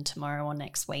further than tomorrow or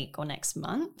next week or next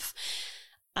month.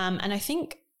 And I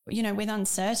think, with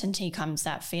uncertainty comes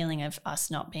that feeling of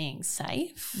us not being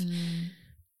safe.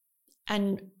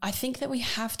 And I think that we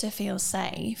have to feel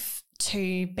safe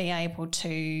to be able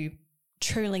to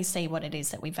truly see what it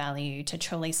is that we value, to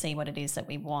truly see what it is that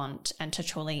we want, and to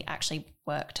truly actually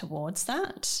work towards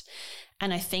that.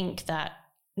 And I think that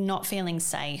not feeling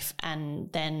safe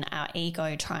and then our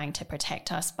ego trying to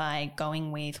protect us by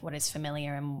going with what is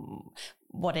familiar and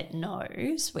what it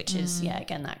knows, which is,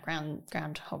 again, that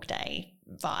Groundhog Day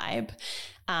vibe.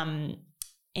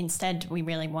 Instead, we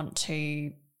really want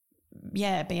to be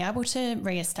able to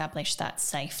reestablish that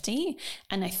safety.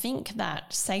 And I think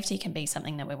that safety can be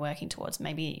something that we're working towards.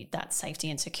 Maybe that safety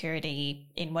and security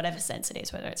in whatever sense it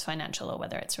is, whether it's financial or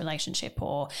whether it's relationship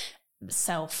or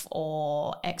self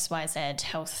or XYZ,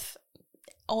 health,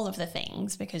 all of the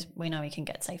things, because we know we can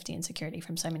get safety and security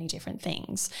from so many different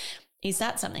things. Is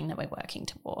that something that we're working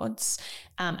towards?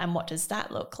 And what does that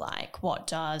look like? What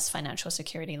does financial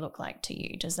security look like to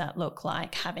you? Does that look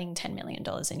like having $10 million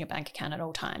in your bank account at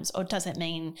all times? Or does it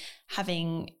mean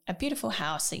having a beautiful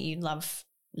house that you love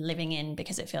living in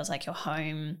because it feels like your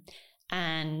home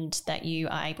and that you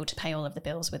are able to pay all of the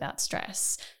bills without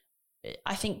stress?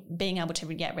 I think being able to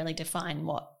really define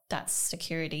what that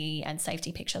security and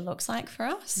safety picture looks like for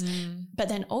us. But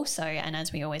then also, and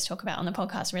as we always talk about on the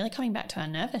podcast, really coming back to our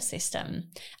nervous system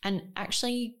and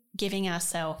actually giving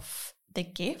ourselves the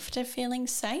gift of feeling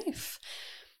safe.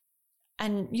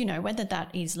 And, whether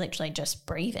that is literally just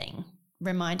breathing,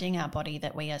 reminding our body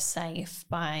that we are safe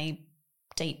by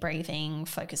deep breathing,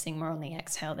 focusing more on the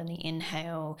exhale than the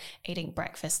inhale, eating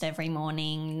breakfast every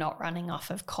morning, not running off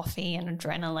of coffee and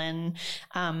adrenaline,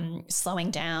 slowing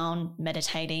down,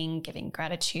 meditating, giving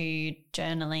gratitude,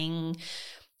 journaling,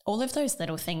 all of those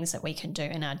little things that we can do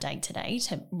in our day-to-day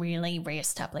to really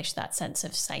reestablish that sense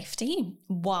of safety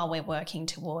while we're working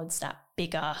towards that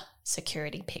bigger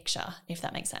security picture, if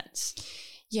that makes sense.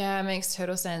 Yeah, it makes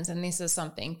total sense. And this is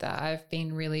something that I've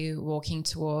been really walking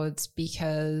towards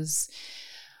because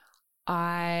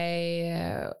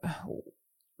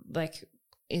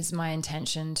is my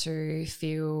intention to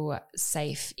feel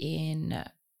safe in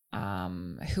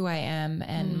who I am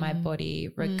and my body,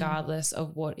 regardless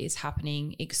of what is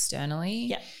happening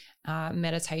externally. Yeah.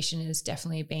 Meditation has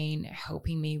definitely been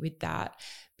helping me with that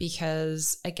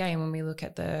because, again, when we look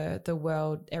at the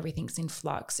world, everything's in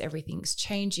flux, everything's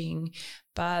changing.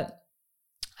 But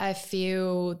I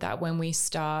feel that when we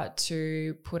start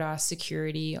to put our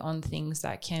security on things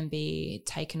that can be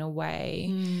taken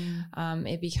away,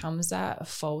 it becomes that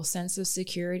false sense of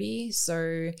security.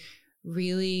 So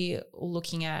really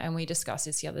looking at, and we discussed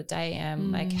this the other day,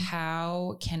 like,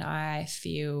 how can I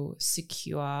feel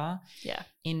secure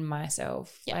in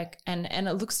myself? Like, and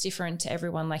it looks different to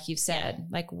everyone, like you've said,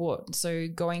 like what, so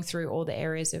going through all the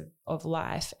areas of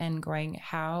life and going,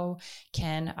 how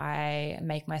can I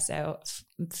make myself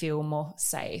feel more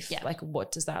safe? Like,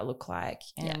 what does that look like?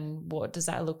 And what does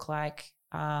that look like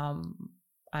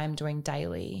I'm doing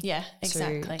daily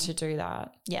to do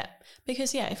that. Yeah.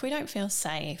 Because, if we don't feel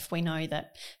safe, we know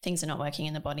that things are not working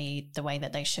in the body the way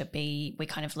that they should be. We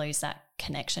kind of lose that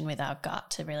connection with our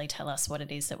gut to really tell us what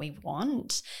it is that we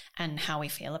want and how we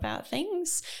feel about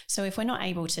things. So if we're not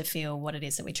able to feel what it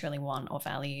is that we truly want or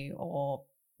value or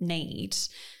need,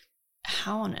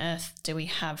 how on earth do we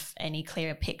have any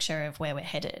clearer picture of where we're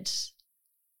headed?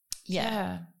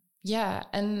 Yeah.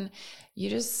 And you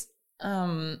just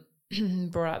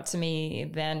brought up to me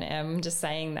then, just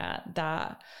saying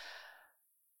that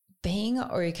being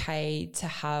okay to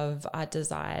have our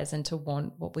desires and to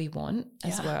want what we want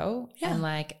as well, and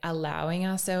like allowing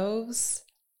ourselves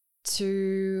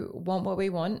to want what we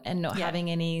want and not having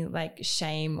any like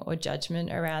shame or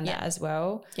judgment around that as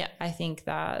well. I think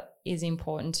that is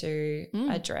important to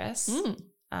address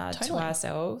to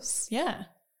ourselves. Yeah.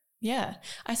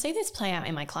 I see this play out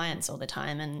in my clients all the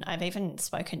time, and I've even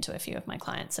spoken to a few of my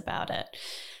clients about it,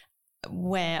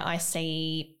 where I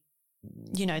see,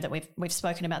 that we've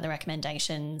spoken about the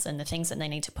recommendations and the things that they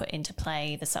need to put into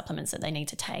play, the supplements that they need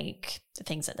to take, the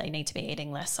things that they need to be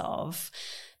eating less of,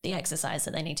 the exercise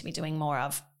that they need to be doing more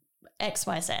of, X,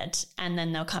 Y, Z, and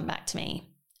then they'll come back to me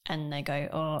and they go,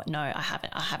 "Oh no, I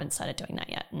haven't started doing that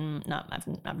yet. No,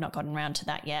 I've not gotten around to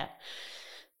that yet.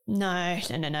 No.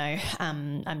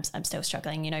 I'm still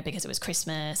struggling, because it was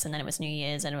Christmas and then it was New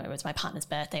Year's and it was my partner's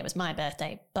birthday, it was my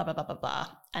birthday, blah, blah, blah, blah, blah."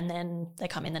 And then they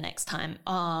come in the next time,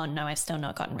 "Oh no, I've still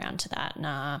not gotten around to that.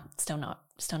 Nah, still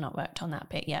not worked on that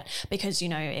bit yet because,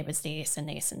 it was this and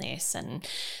this and this."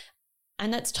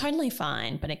 And that's totally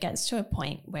fine. But it gets to a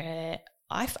point where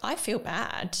I feel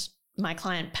bad, my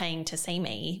client paying to see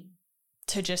me,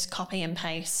 to just copy and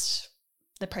paste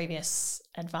the previous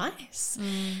advice.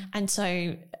 And so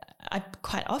I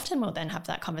quite often will then have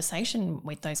that conversation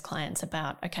with those clients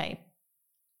about, okay,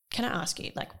 can I ask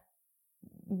you, like,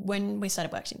 when we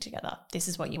started working together, this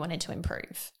is what you wanted to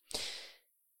improve.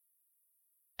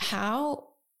 How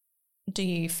do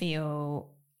you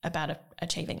feel about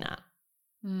achieving that?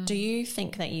 Do you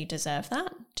think that you deserve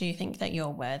that? Do you think that you're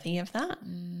worthy of that?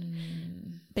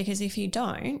 Because if you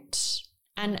don't,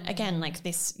 and again, like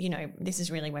this, this is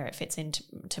really where it fits into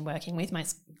working with my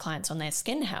clients on their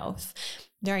skin health.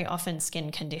 Very often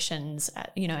skin conditions,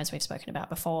 as we've spoken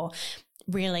about before,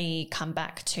 really come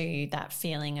back to that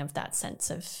feeling of that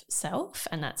sense of self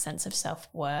and that sense of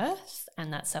self-worth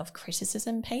and that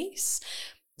self-criticism piece.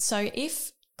 So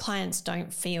if clients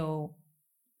don't feel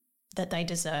that they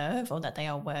deserve or that they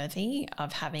are worthy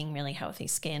of having really healthy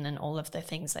skin and all of the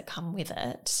things that come with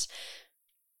it,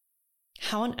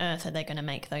 how on earth are they going to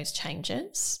make those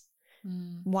changes?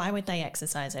 Why would they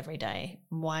exercise every day?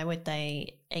 Why would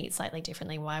they eat slightly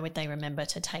differently? Why would they remember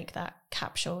to take that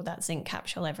zinc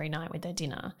capsule every night with their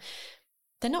dinner?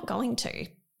 They're not going to,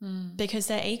 because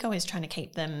their ego is trying to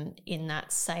keep them in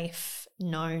that safe,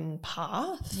 known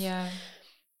path. Yeah.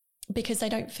 Because they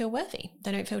don't feel worthy.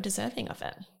 They don't feel deserving of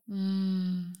it.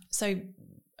 So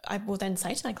I will then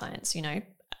say to my clients,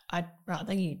 I'd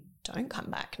rather you don't come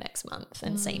back next month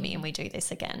and see me and we do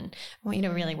this again. I want you to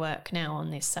really work now on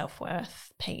this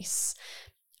self-worth piece.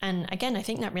 And again, I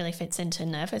think that really fits into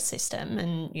nervous system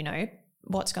and,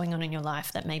 what's going on in your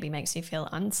life that maybe makes you feel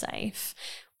unsafe.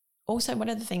 Also, what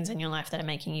are the things in your life that are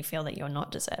making you feel that you're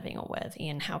not deserving or worthy,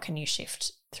 and how can you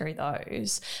shift through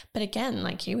those? But again,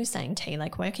 like you were saying, T,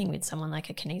 like working with someone like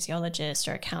a kinesiologist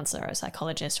or a counselor or a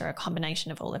psychologist or a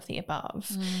combination of all of the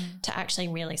above to actually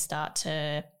really start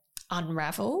to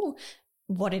unravel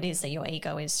what it is that your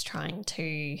ego is trying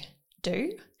to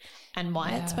do and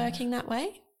why it's working that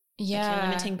way. Yeah. Like your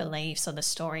limiting beliefs or the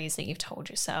stories that you've told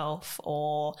yourself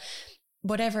or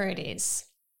whatever it is.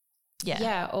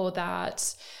 Yeah, or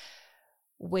that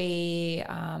we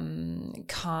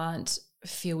can't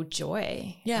feel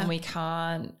joy. Yeah. And we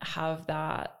can't have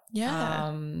that. Yeah.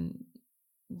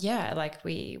 Like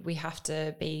we have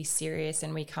to be serious,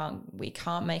 and we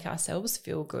can't make ourselves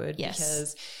feel good. Yes.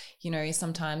 Because, you know,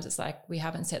 sometimes it's like we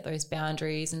haven't set those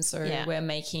boundaries, and so we're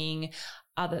making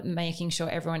sure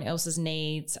everyone else's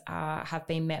needs have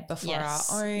been met before our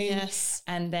own. Yes.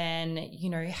 And then, you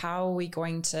know, how are we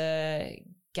going to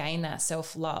gain that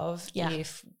self-love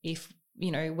if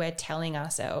you know, we're telling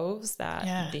ourselves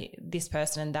that this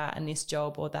person and this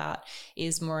job or that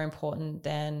is more important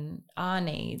than our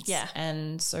needs. Yeah.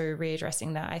 And so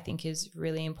readdressing that, I think, is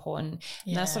really important.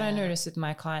 And that's what I notice with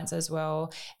my clients as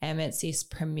well. It's this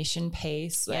permission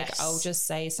piece. Like I'll just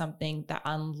say something that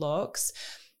unlocks,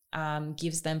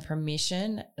 gives them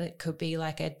permission. It could be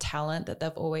like a talent that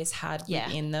they've always had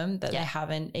within them that they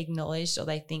haven't acknowledged, or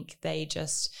they think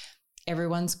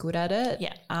everyone's good at it.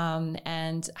 Yeah.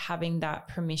 And having that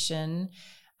permission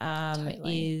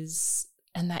is,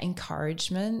 and that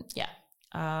encouragement. Yeah.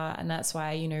 And that's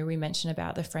why, you know, we mentioned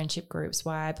about the friendship groups,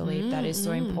 why I believe that is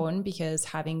so important, because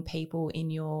having people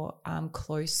in your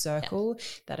close circle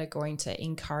that are going to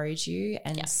encourage you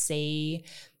and see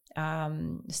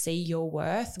your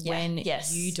worth when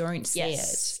you don't see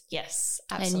it. Yes,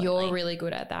 absolutely. And you're really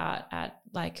good at that, at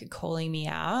like calling me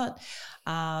out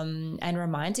and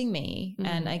reminding me.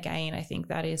 And again, I think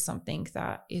that is something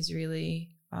that is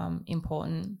really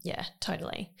important. Yeah,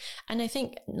 totally. And I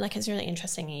think like it's really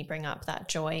interesting you bring up that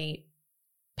joy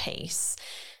piece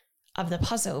of the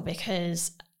puzzle,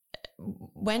 because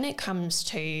when it comes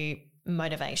to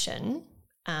motivation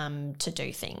to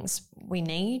do things, we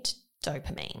need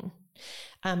dopamine.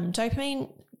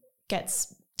 Dopamine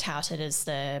gets touted as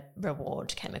the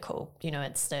reward chemical. You know,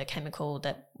 it's the chemical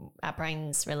that our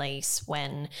brains release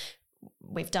when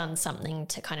we've done something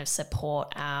to kind of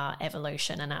support our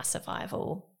evolution and our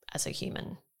survival as a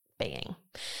human being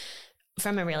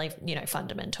from a really, you know,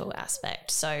 fundamental aspect.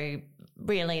 So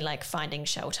really like finding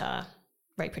shelter,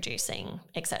 reproducing,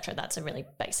 etc. That's a really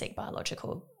basic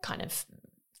biological kind of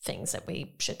things that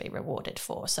we should be rewarded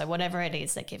for. So whatever it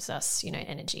is that gives us, you know,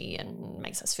 energy and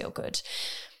makes us feel good.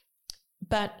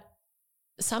 But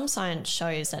some science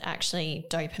shows that actually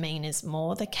dopamine is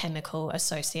more the chemical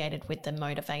associated with the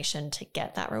motivation to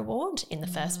get that reward in the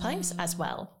first place as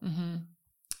well. Mm-hmm.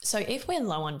 So if we're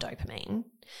low on dopamine,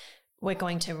 we're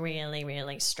going to really,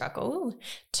 really struggle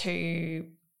to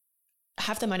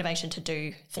have the motivation to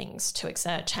do things, to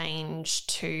exert change,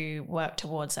 to work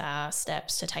towards our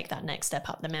steps, to take that next step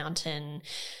up the mountain.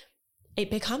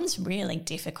 It becomes really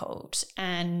difficult.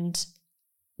 And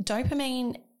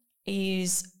dopamine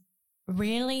is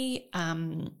really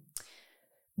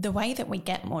the way that we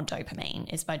get more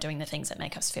dopamine is by doing the things that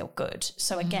make us feel good.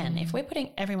 So again, if we're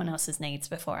putting everyone else's needs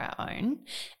before our own,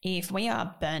 if we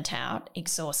are burnt out,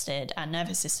 exhausted, our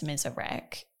nervous system is a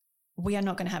wreck, we are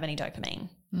not going to have any dopamine.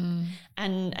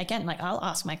 And again, like I'll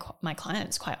ask my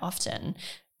clients quite often,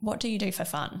 what do you do for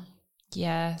fun?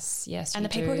 Yes. And the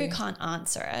people who can't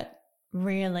answer it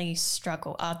really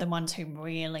struggle, are the ones who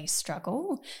really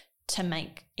struggle to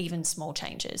make even small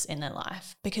changes in their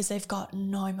life because they've got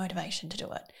no motivation to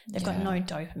do it. They've got no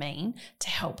dopamine to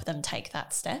help them take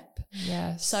that step.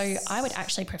 Yes. So I would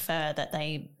actually prefer that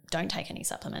they don't take any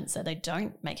supplements, that they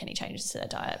don't make any changes to their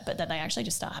diet, but that they actually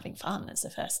just start having fun as the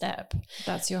first step.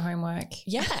 That's your homework.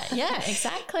 Yeah,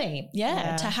 exactly.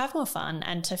 Yeah, to have more fun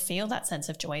and to feel that sense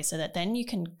of joy so that then you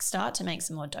can start to make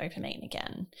some more dopamine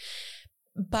again.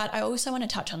 But I also want to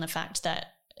touch on the fact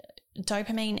that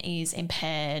dopamine is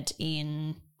impaired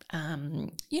in,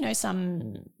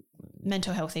 some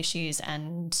mental health issues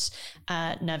and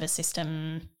nervous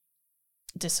system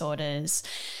disorders.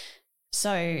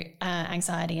 So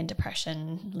anxiety and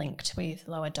depression linked with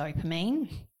lower dopamine.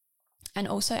 And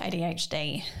also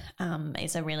ADHD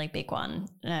is a really big one,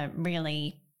 a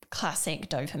really classic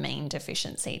dopamine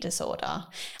deficiency disorder.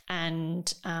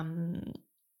 And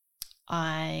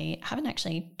I haven't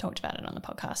actually talked about it on the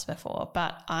podcast before,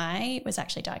 but I was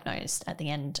actually diagnosed at the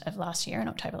end of last year, in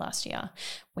October last year,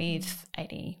 with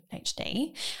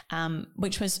ADHD,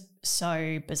 which was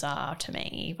so bizarre to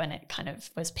me when it kind of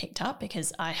was picked up,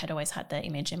 because I had always had the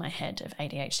image in my head of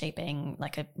ADHD being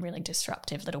like a really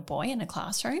disruptive little boy in a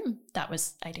classroom. That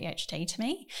was ADHD to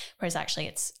me, whereas actually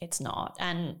it's not.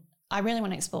 And I really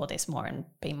want to explore this more and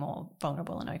be more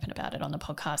vulnerable and open about it on the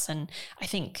podcast. And I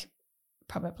think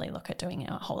probably look at doing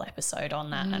a whole episode on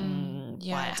that and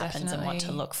why it happens and what to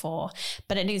definitely. look for.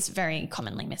 But it is very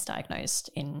commonly misdiagnosed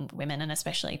in women, and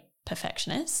especially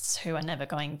perfectionists who are never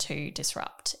going to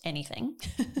disrupt anything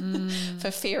for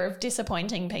fear of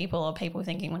disappointing people or people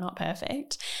thinking we're not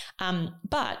perfect.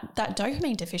 But that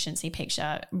dopamine deficiency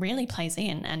picture really plays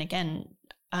in. And again,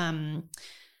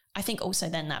 I think also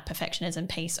then that perfectionism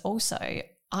piece also,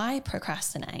 I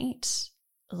procrastinate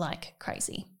like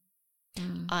crazy.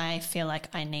 I feel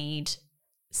like I need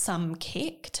some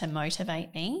kick to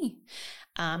motivate me.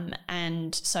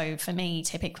 And so for me,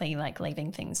 typically like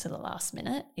leaving things to the last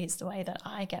minute is the way that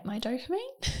I get my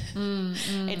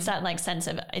dopamine. It's that like sense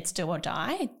of it's do or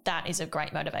die. That is a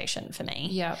great motivation for me.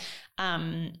 Yeah.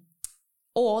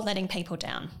 Or letting people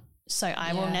down. So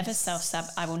I will never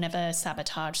Yes. I will never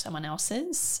sabotage someone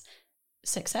else's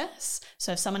success.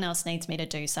 So if someone else needs me to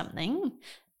do something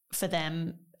for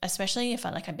them, especially if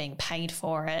I'm being paid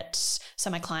for it.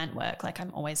 So my client work, like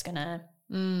I'm always going to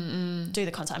do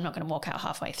the consult. I'm not going to walk out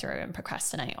halfway through and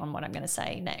procrastinate on what I'm going to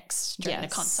say next during the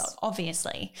consult,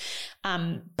 obviously.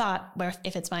 But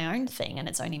if it's my own thing and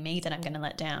it's only me that I'm going to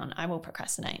let down, I will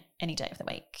procrastinate any day of the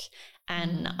week.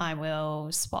 And I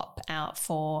will swap out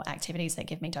for activities that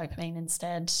give me dopamine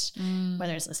instead,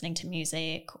 whether it's listening to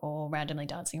music or randomly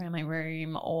dancing around my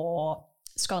room or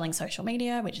scrolling social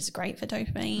media, which is great for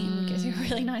dopamine, gives you a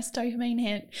really nice dopamine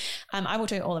hit. I will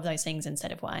do all of those things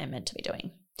instead of what I am meant to be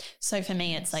doing. So for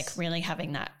me, it's like really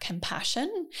having that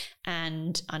compassion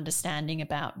and understanding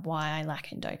about why I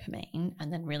lack in dopamine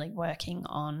and then really working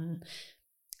on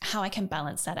how I can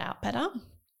balance that out better.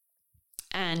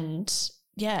 And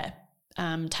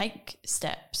take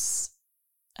steps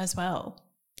as well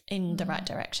in the right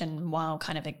direction while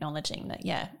kind of acknowledging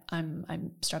that,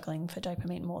 I'm struggling for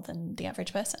dopamine more than the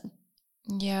average person.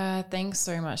 Yeah, thanks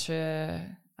so much for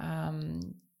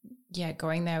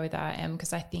going there with that, Em,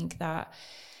 because I think that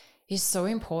is so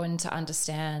important to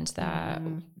understand that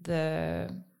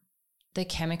the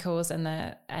chemicals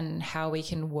and how we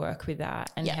can work with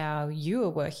that and how you are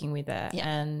working with it. Yeah.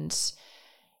 And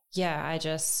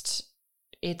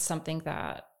it's something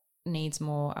that needs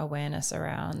more awareness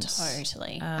around.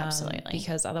 Totally. Absolutely.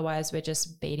 Because otherwise we're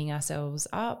just beating ourselves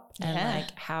up. And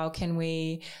like, how can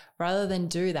we, rather than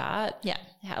do that,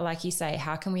 like you say,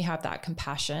 how can we have that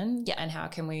compassion? And how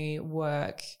can we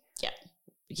work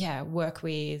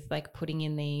with like putting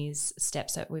in these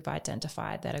steps that we've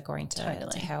identified that are going to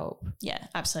help. Yeah,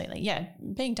 absolutely. Yeah.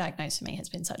 Being diagnosed for me has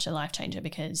been such a life changer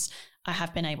because I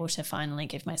have been able to finally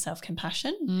give myself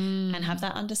compassion and have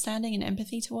that understanding and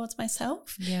empathy towards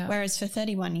myself. Yeah. Whereas for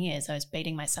 31 years, I was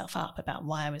beating myself up about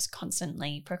why I was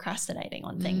constantly procrastinating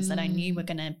on things that I knew were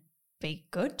going to be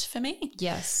good for me.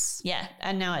 Yes. Yeah.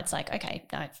 And now it's like, okay,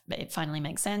 it finally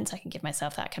makes sense. I can give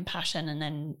myself that compassion and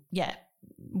then,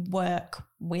 work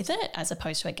with it as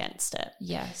opposed to against it.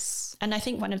 Yes. And I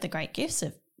think one of the great gifts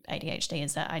of ADHD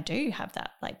is that I do have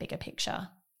that like bigger picture.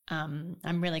 I'm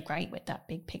really great with that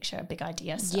big picture, big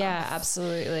idea stuff. Yeah,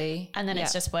 absolutely. And then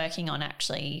it's just working on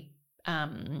actually,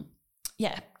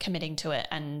 committing to it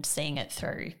and seeing it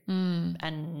through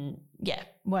and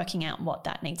working out what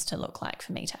that needs to look like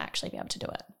for me to actually be able to do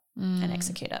it and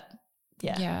execute it.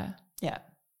 Yeah. Yeah. Yeah.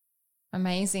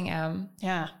 Amazing,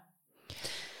 Yeah.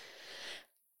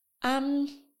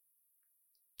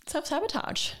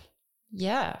 Self-sabotage.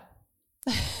 Yeah.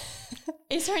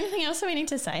 Is there anything else that we need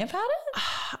to say about it?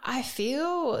 I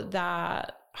feel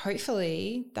that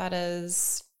hopefully that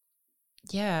is,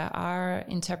 our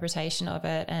interpretation of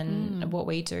it and what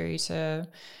we do to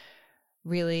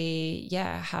really,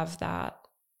 have that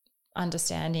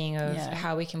understanding of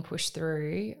how we can push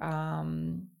through.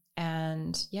 And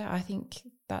I think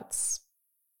that's,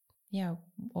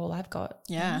 all I've got.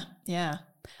 Yeah. Yeah.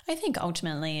 I think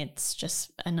ultimately it's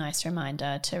just a nice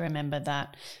reminder to remember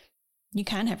that you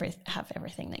can have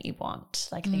everything that you want.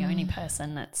 Like the only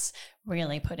person that's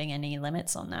really putting any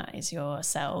limits on that is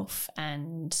yourself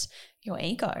and your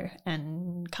ego,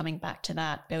 and coming back to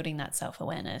that, building that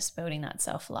self-awareness, building that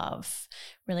self-love,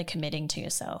 really committing to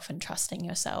yourself and trusting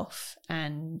yourself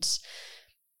and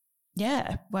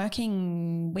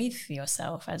working with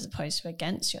yourself as opposed to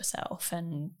against yourself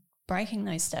and breaking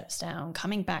those steps down,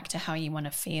 coming back to how you want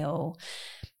to feel,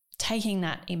 taking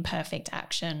that imperfect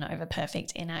action over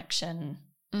perfect inaction,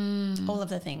 all of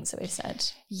the things that we've said.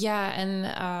 Yeah,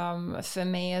 and for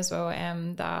me as well,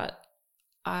 that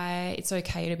it's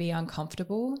okay to be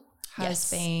uncomfortable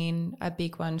has been a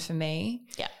big one for me.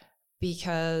 Yeah.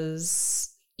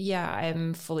 Because,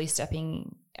 I'm fully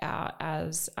stepping out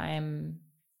as I'm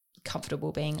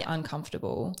comfortable being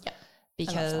uncomfortable. Yeah.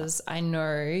 Because I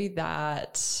know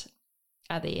that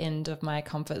at the end of my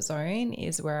comfort zone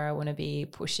is where I want to be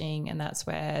pushing. And that's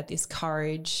where this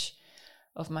courage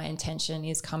of my intention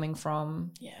is coming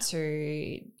from,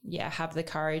 to have the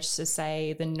courage to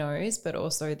say the no's, but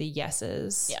also the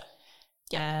yeses.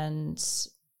 And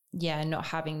not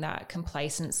having that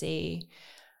complacency.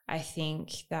 I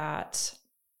think that,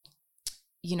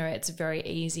 you know, it's very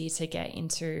easy to get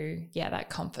into that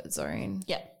comfort zone.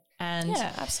 And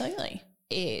absolutely.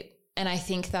 And I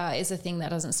think that is a thing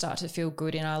that doesn't start to feel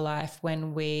good in our life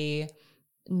when we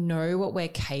know what we're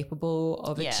capable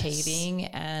of achieving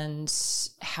and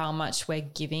how much we're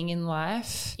giving in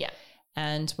life.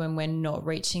 And when we're not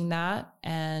reaching that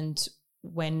and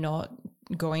we're not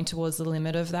going towards the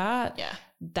limit of that,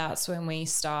 that's when we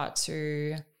start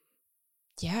to,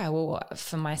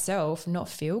 for myself, not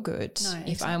feel good.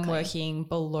 If I'm working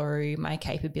below my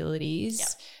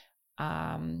capabilities,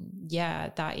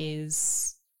 that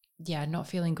is, not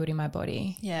feeling good in my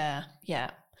body.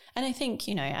 And I think,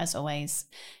 you know, as always,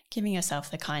 giving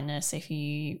yourself the kindness if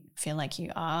you feel like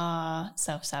you are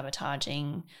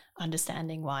self-sabotaging,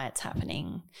 understanding why it's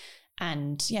happening,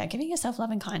 and giving yourself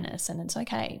love and kindness. And it's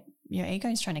okay. Your ego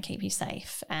is trying to keep you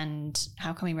safe. And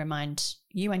how can we remind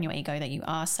you and your ego that you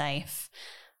are safe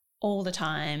all the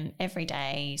time, every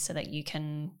day, so that you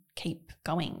can keep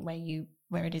going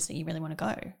where it is that you really want to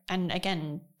go? And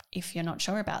again, if you're not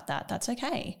sure about that, that's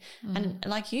okay. And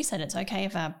like you said, it's okay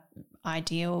if our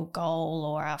ideal goal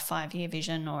or our 5-year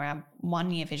vision or our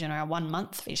 1-year vision or our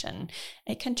 1-month vision,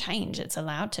 it can change. It's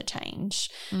allowed to change.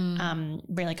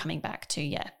 Really coming back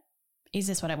to, is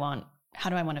this what I want? How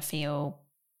do I want to feel?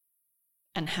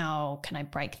 And how can I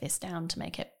break this down to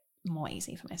make it more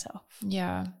easy for myself?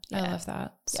 I love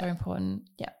that. So important.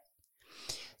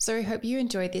 So I hope you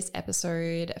enjoyed this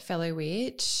episode, fellow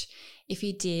witch. If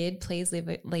you did, please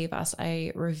leave us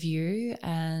a review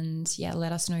and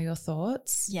let us know your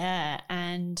thoughts.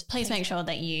 And please make sure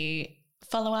that you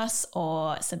follow us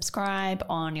or subscribe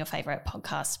on your favorite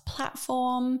podcast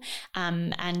platform,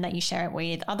 and that you share it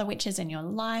with other witches in your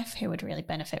life who would really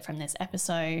benefit from this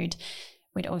episode.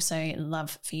 We'd also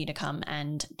love for you to come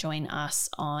and join us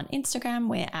on Instagram.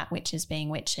 We're at Witches Being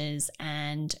Witches,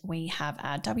 and we have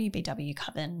our WBW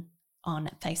Coven on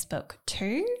Facebook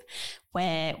too,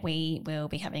 where we will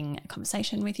be having a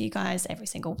conversation with you guys every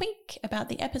single week about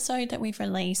the episode that we've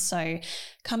released. So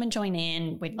come and join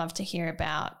in. We'd love to hear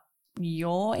about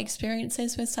your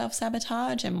experiences with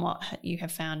self-sabotage and what you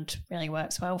have found really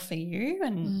works well for you,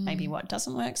 and maybe what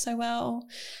doesn't work so well.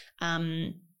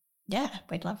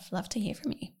 We'd love to hear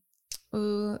from you.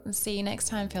 We'll see you next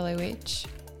time, fellow witch.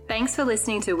 Thanks for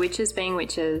listening to Witches Being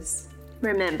Witches.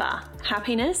 Remember,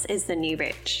 happiness is the new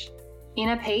rich.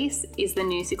 Inner peace is the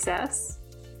new success.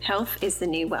 Health is the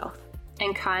new wealth.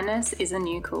 And kindness is the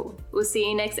new cool. We'll see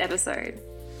you next episode.